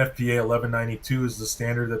 The NFPA 1192 is the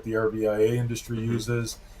standard that the RVIA industry Hmm.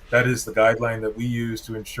 uses. That is the guideline that we use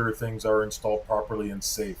to ensure things are installed properly and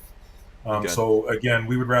safe. Okay. So again,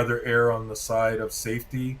 we would rather err on the side of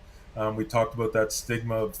safety. We talked about that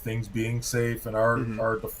stigma of things being safe, and Hmm.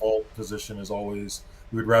 our default position is always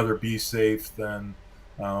we would rather be safe than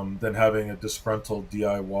having a disgruntled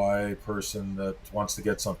DIY person that wants to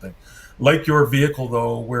get something. Like your vehicle,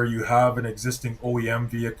 though, where you have an existing OEM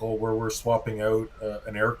vehicle where we're swapping out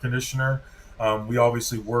an air conditioner. We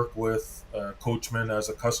obviously work with Coachman as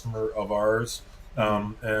a customer of ours,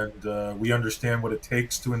 Hmm. and we understand what it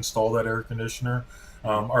takes to install that air conditioner.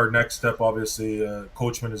 Hmm. Our next step, obviously,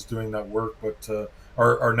 Coachman is doing that work, but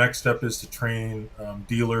our next step is to train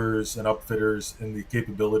dealers and upfitters in the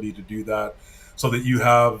capability to do that, so that you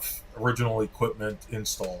have original equipment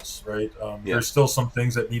installs. Right? Yeah. There's still some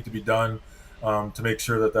things that need to be done to make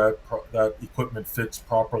sure that that equipment fits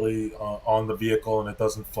properly on the vehicle and it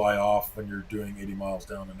doesn't fly off when you're doing 80 miles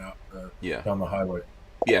down Yeah. down the highway.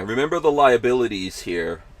 Yeah. Remember the liabilities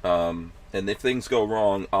here. And if things go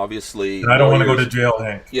wrong, obviously And I don't want to go to lawyers. jail,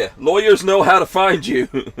 Hank. Yeah, lawyers know how to find you.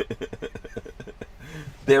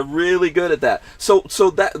 They're really good at that. So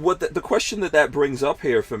that what the question that brings up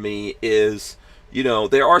here for me is,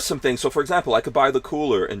 there are some things. So for example, I could buy the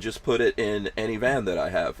cooler and just put it in any van that I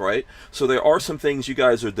have, right? So there are some things you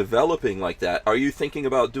guys are developing like that. Are you thinking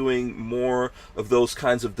about doing more of those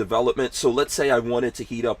kinds of development? So let's say I wanted to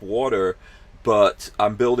heat up water, but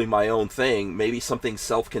I'm building my own thing, maybe something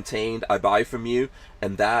self-contained I buy from you,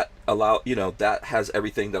 and that has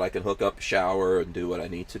everything that I can hook up, shower, and do what I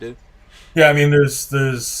need to do. Yeah, I mean, there's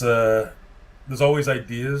always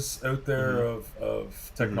ideas out there Mhm. of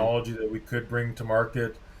Mhm. technology that we could bring to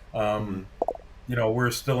market. Mhm. Um, you know,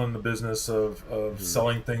 we're still in the business of Mhm.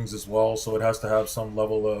 selling things as well, so it has to have some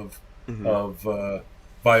level Mhm. of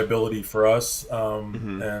viability for us.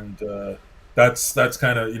 Mhm. And that's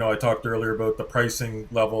kind of, you know, I talked earlier about the pricing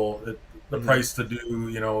level. The Mhm. price to do,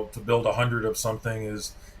 you know, to build 100 of something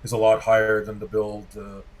is a lot higher than to build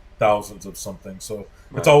thousands of something. So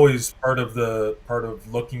it's Right. always part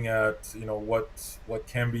of looking at, you know, what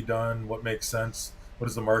can be done, what makes sense, what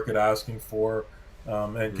is the market asking for,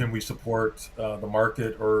 and Mhm. can we support the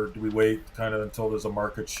market, or do we wait kind of until there's a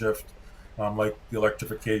market shift, like the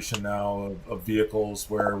electrification now of vehicles,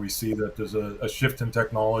 where we see that there's a shift in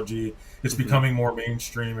technology. It's Mhm. becoming more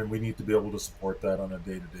mainstream, and we need to be able to support that on a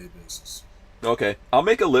day-to-day basis. Okay, I'll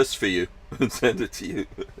make a list for you and send it to you.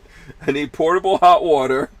 I need portable hot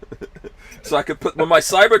water, so I could put when my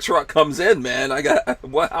Cybertruck comes in. Man, I got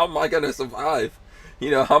what? How am I gonna survive?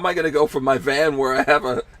 How am I gonna go from my van where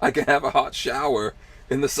I can have a hot shower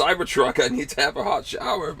in the Cybertruck? I need to have a hot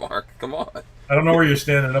shower, Mark. Come on. I don't know where you're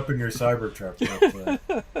standing up in your Cybertruck,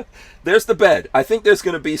 but There's the bed. I think there's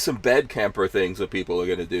gonna be some bed camper things that people are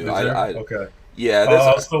gonna do. is there? I Okay. yeah. There's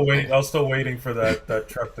I'll still waiting for that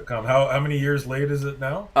truck to come. How many years late is it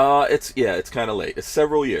now? it's kind of late. It's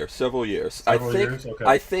several years, several years. I Several think years. Okay.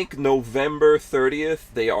 I think November 30th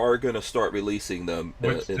they are gonna start releasing them.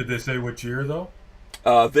 Which did they say which year though?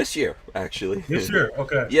 This year actually. This year.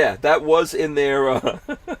 Okay. Yeah, that was in their.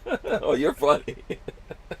 Oh, you're funny.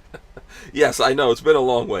 Yes, I know. It's been a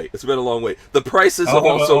long wait. It's been a long wait. The prices have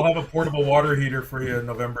I'll also. have a portable water heater for you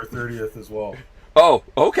November 30th as well. Oh,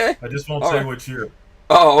 okay. I just won't All say right. which year.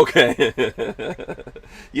 Oh, okay.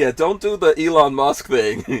 Yeah, don't do the Elon Musk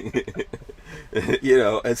thing.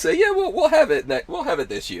 And say, yeah, we'll have it. We'll have it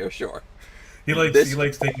this year, sure. He This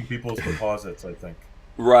likes taking people's deposits, I think.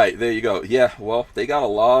 Right there, you go. Yeah, well, they got a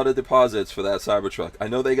lot of deposits for that Cybertruck. I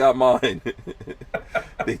know they got mine.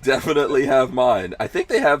 They definitely have mine. I think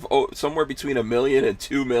they have somewhere between 1 million and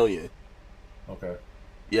 2 million. Okay.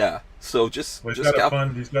 Yeah, so Well, just he's got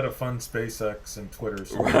to fund SpaceX and Twitter.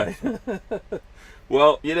 So right.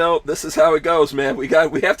 Well, this is how it goes, man. We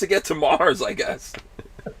have to get to Mars, I guess.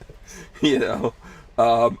 you know.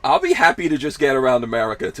 I'll be happy to just get around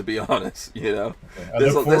America, to be honest. Okay. I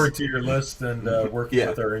look forward to your list and working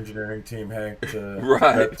with our engineering team, Hank, to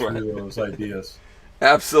get through those ideas.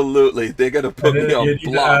 Absolutely, they're gonna put me on you need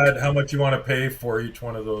block. to add how much you want to pay for each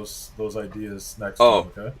one of those ideas next time.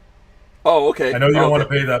 Okay. Oh, okay. I know you don't want to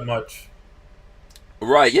pay that much.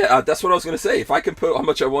 Right. Yeah, that's what I was gonna say. If I can put how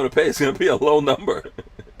much I want to pay, it's gonna be a low number.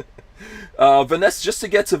 Vanessa, just to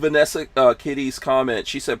get to Vanessa Kitty's comment,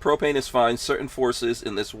 she said propane is fine. Certain forces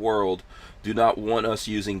in this world do not want us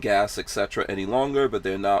using gas, etc., any longer, but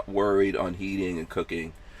they're not worried on heating and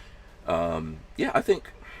cooking. Yeah, I think,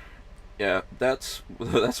 that's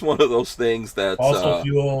one of those things that Fossil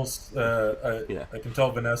fuels. yeah, I can tell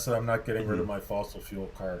Vanessa I'm not getting rid of my fossil fuel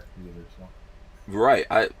car either. So. right.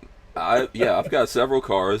 I've got several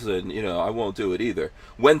cars, and I won't do it either.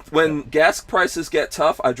 When gas prices get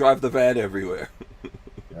tough, I drive the van everywhere.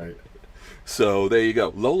 Right. So there you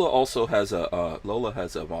go. Lola also has a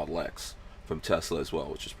Model X from Tesla as well,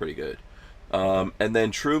 which is pretty good. And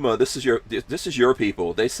then Truma, this is your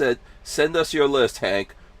people. They said, send us your list,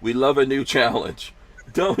 Hank. We love a new challenge.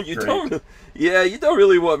 You don't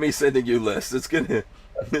really want me sending you lists. It's gonna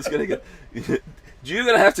get. You're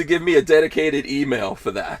gonna have to give me a dedicated email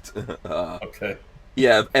for that. Okay.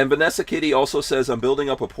 Yeah, and Vanessa Kitty also says, I'm building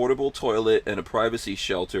up a portable toilet and a privacy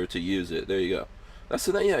shelter to use it. There you go. That's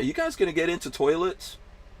the thing. Yeah, you guys gonna get into toilets?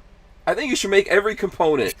 I think you should make every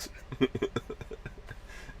component.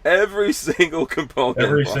 Every single component.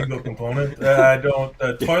 Every single component. I don't.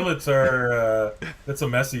 Toilets are. That's a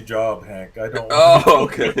messy job, Hank. I don't.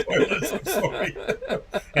 Okay. Toilets. I'm sorry.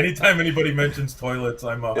 Anytime anybody mentions toilets,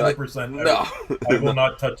 I'm 100%. No. I will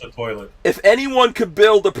not touch a toilet. If anyone could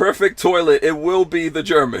build a perfect toilet, it will be the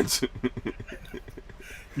Germans.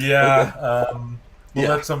 Yeah. We'll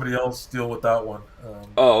let somebody else deal with that one.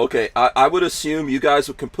 Okay. I would assume you guys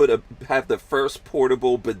can have the first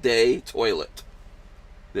portable bidet toilet.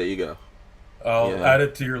 There you go. I'll add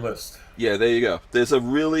it to your list. Yeah, there you go. There's a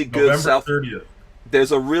really good November 30th.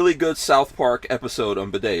 There's a really good South Park episode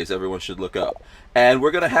on bidets everyone should look up. And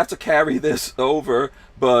we're going to have to carry this over,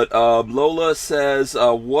 but Lola says,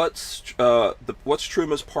 what's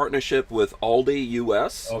Truma's partnership with Aldi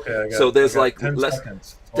US? Okay, so there's 10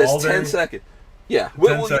 seconds. There's 10 seconds. Yeah.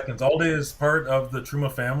 10 seconds. Aldi is part of the Truma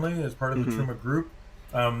family, is part of the Truma group.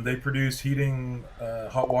 They produce heating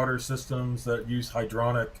hot water systems that use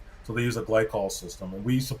hydronic, so they use a glycol system. And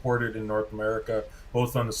we support it in North America,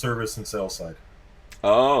 both on the service and sales side.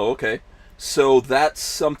 Oh, okay. So that's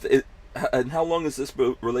something. And how long has this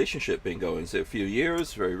relationship been going? Is it a few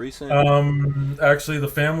years? Very recent? Actually, the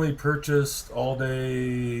family purchased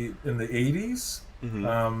Aldi in the 80s.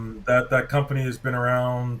 That company has been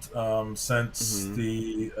around since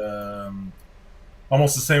the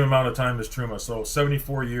almost the same amount of time as Truma, so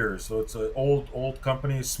 74 years. So it's an old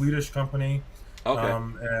company, Swedish company,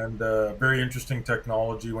 and very interesting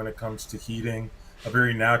technology when it comes to heating, a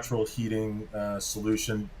very natural heating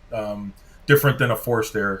solution, different than a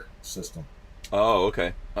forced air system. Oh,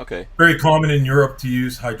 okay. Very common in Europe to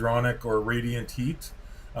use hydronic or radiant heat,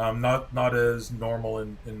 not as normal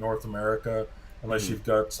in North America, unless you've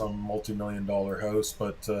got some multi-million-dollar house,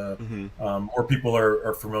 but more people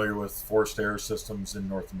are familiar with forced air systems in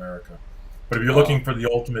North America. But if you're looking for the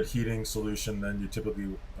ultimate heating solution, then you typically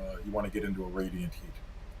you want to get into a radiant heat.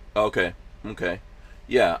 Okay.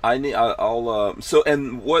 Yeah, I'll. So,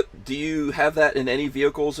 and what do you have that in any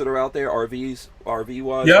vehicles that are out there? RV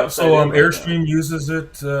wise? Yeah. So Airstream uses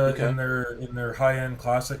it in their high-end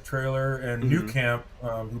classic trailer, and New Camp,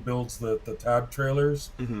 who builds the Tab trailers,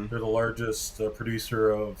 they're the largest producer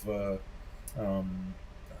of. What's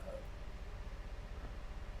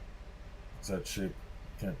that shape?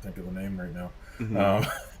 Can't think of the name right now.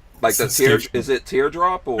 Like the is it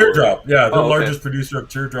Teardrop or Teardrop? Yeah, the largest producer of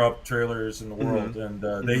teardrop trailers in the world, and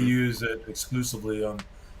they use it exclusively on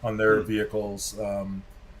their vehicles.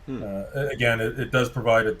 Again, it does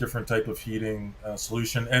provide a different type of heating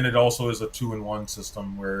solution, and it also is a 2-in-1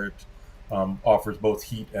 system where it offers both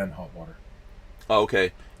heat and hot water. Oh,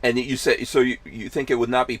 okay. And you said so you think it would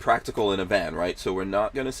not be practical in a van, right? So we're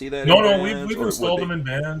not going to see that No, in no, vans, we've or it would installed be? them in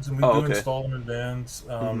vans, and we Oh, do okay. install them in vans.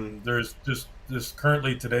 Hmm. There's just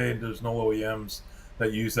currently today, there's no OEMs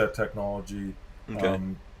that use that technology Okay.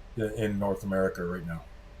 um, in North America right now.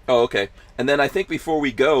 Oh, okay. And then I think before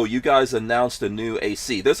we go, you guys announced a new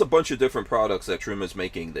AC. There's a bunch of different products that Truma's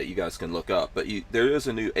making that you guys can look up, but there is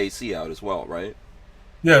a new AC out as well, right?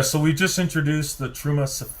 Yeah, so we just introduced the Truma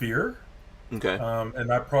Saphir, Okay. and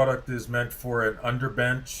that product is meant for an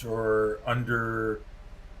underbench or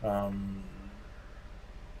um,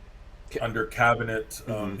 under cabinet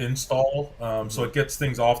Mm-hmm. install. So Mm-hmm. it gets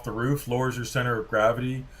things off the roof, lowers your center of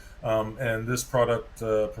gravity, and this product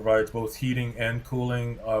provides both heating and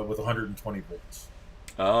cooling with 120 volts.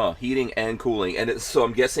 Ah, heating and cooling, and so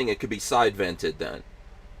I'm guessing it could be side vented then,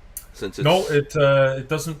 since No, it's. it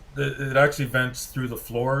doesn't. It actually vents through the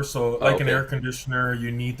floor. So, Oh, like an okay. air conditioner,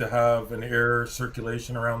 you need to have an air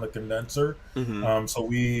circulation around the condenser. Mm-hmm. So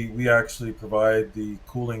we actually provide the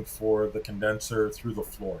cooling for the condenser through the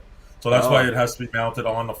floor. So that's why Oh, it has to be mounted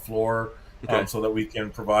on the floor, okay. so that we can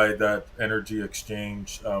provide that energy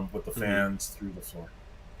exchange with the Mm-hmm. fans through the floor.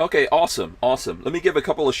 Okay, awesome, awesome. Let me give a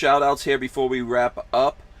couple of shout outs here before we wrap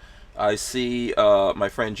up. I see my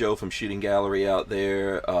friend Joe from Shooting Gallery out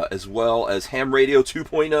there, as well as Ham Radio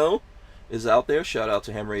 2.0 is out there. Shout out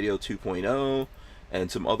to Ham Radio 2.0 and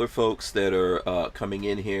some other folks that are coming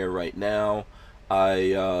in here right now.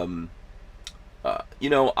 I,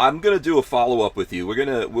 I'm gonna do a follow up with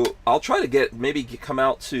you. I'll try to come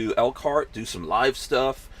out to Elkhart, do some live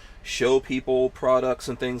stuff, show people products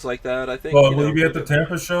and things like that. I think Well, will you be at the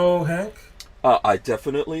Tampa show, Hank? I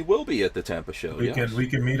definitely will be at the Tampa show. We can Yes. we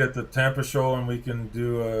can meet at the Tampa show, and we can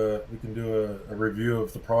do a review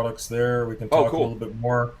of the products there. We can Oh, talk a cool. little bit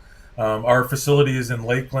more. Our facility is in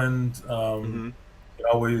Lakeland. Mm-hmm.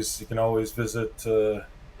 You can always visit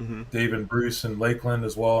Mm-hmm. Dave and Bruce in Lakeland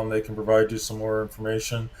as well, and they can provide you some more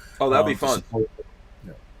information Oh, that'll be to fun. support.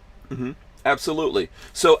 Yeah. Mm-hmm. Absolutely.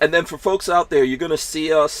 So, and then for folks out there, you're going to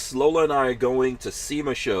see us. Lola and I are going to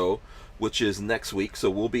SEMA show, which is next week. So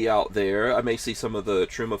we'll be out there. I may see some of the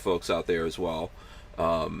Truma folks out there as well.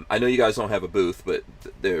 I know you guys don't have a booth, but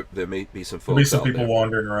there may be some There'll be folks some out people there.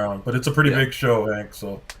 wandering around, but it's a pretty Yeah. big show, Hank.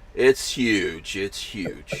 So It's huge. It's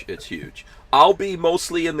huge. It's huge. I'll be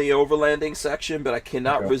mostly in the overlanding section, but I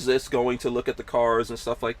cannot okay. resist going to look at the cars and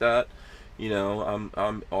stuff like that.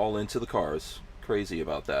 I'm all into the cars. Crazy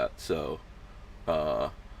about that. So, uh,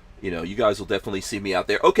 you guys will definitely see me out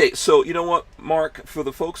there. Okay, so you know what, Mark? For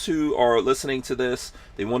the folks who are listening to this,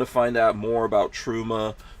 they want to find out more about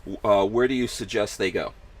Truma. Where do you suggest they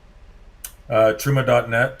go?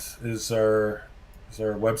 Truma.net is our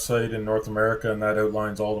website in North America, and that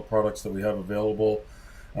outlines all the products that we have available.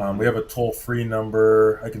 Mm-hmm. We have a toll-free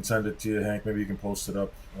number. I can send it to you, Hank. Maybe you can post it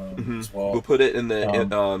up Mm-hmm. as We'll well. put it in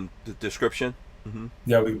Um, the description. Mm-hmm.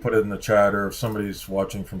 yeah, we can put it in the chat, or if somebody's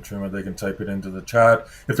watching from Truma, they can type it into the chat.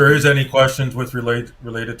 If there is any questions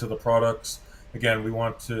related to the products, again,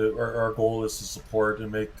 our goal is to support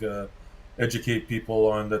and educate people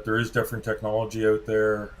on that there is different technology out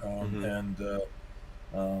there, Mm-hmm. and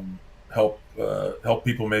help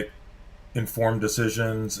people make informed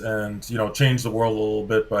decisions, and change the world a little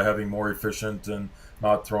bit by having more efficient and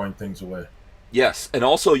not throwing things away. Yes, and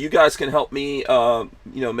also you guys can help me,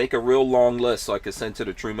 make a real long list so I can send to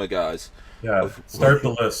the Truma guys Yeah, of start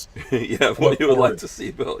the list. yeah, I what look you would like forward. to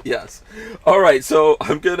see built. Yes. All right, so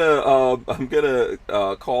I'm gonna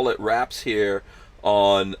call it wraps here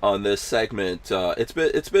on this segment.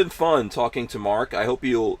 It's been fun talking to Mark. I hope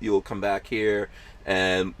you'll come back here,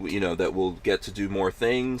 and that we'll get to do more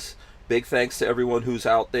things. Big thanks to everyone who's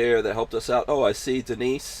out there that helped us out. Oh, I see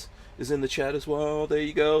Denise is in the chat as well. There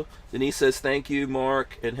you go. Denise says thank you,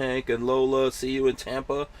 Mark and Hank and Lola. See you in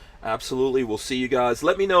Tampa. Absolutely. We'll see you guys.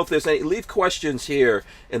 Let me know if there's any. Leave questions here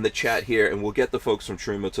in the chat here, and we'll get the folks from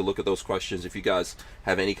Truma to look at those questions. If you guys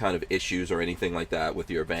have any kind of issues or anything like that with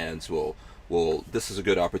your vans, this is a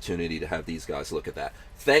good opportunity to have these guys look at that.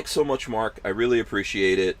 Thanks so much, Mark. I really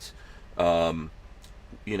appreciate it. Um,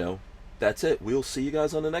 you know, that's it. We'll see you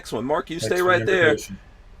guys on the next one. Mark, you Thanks stay for the right there. invitation.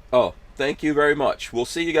 Oh, thank you very much. We'll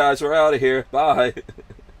see you guys. We're out of here. Bye.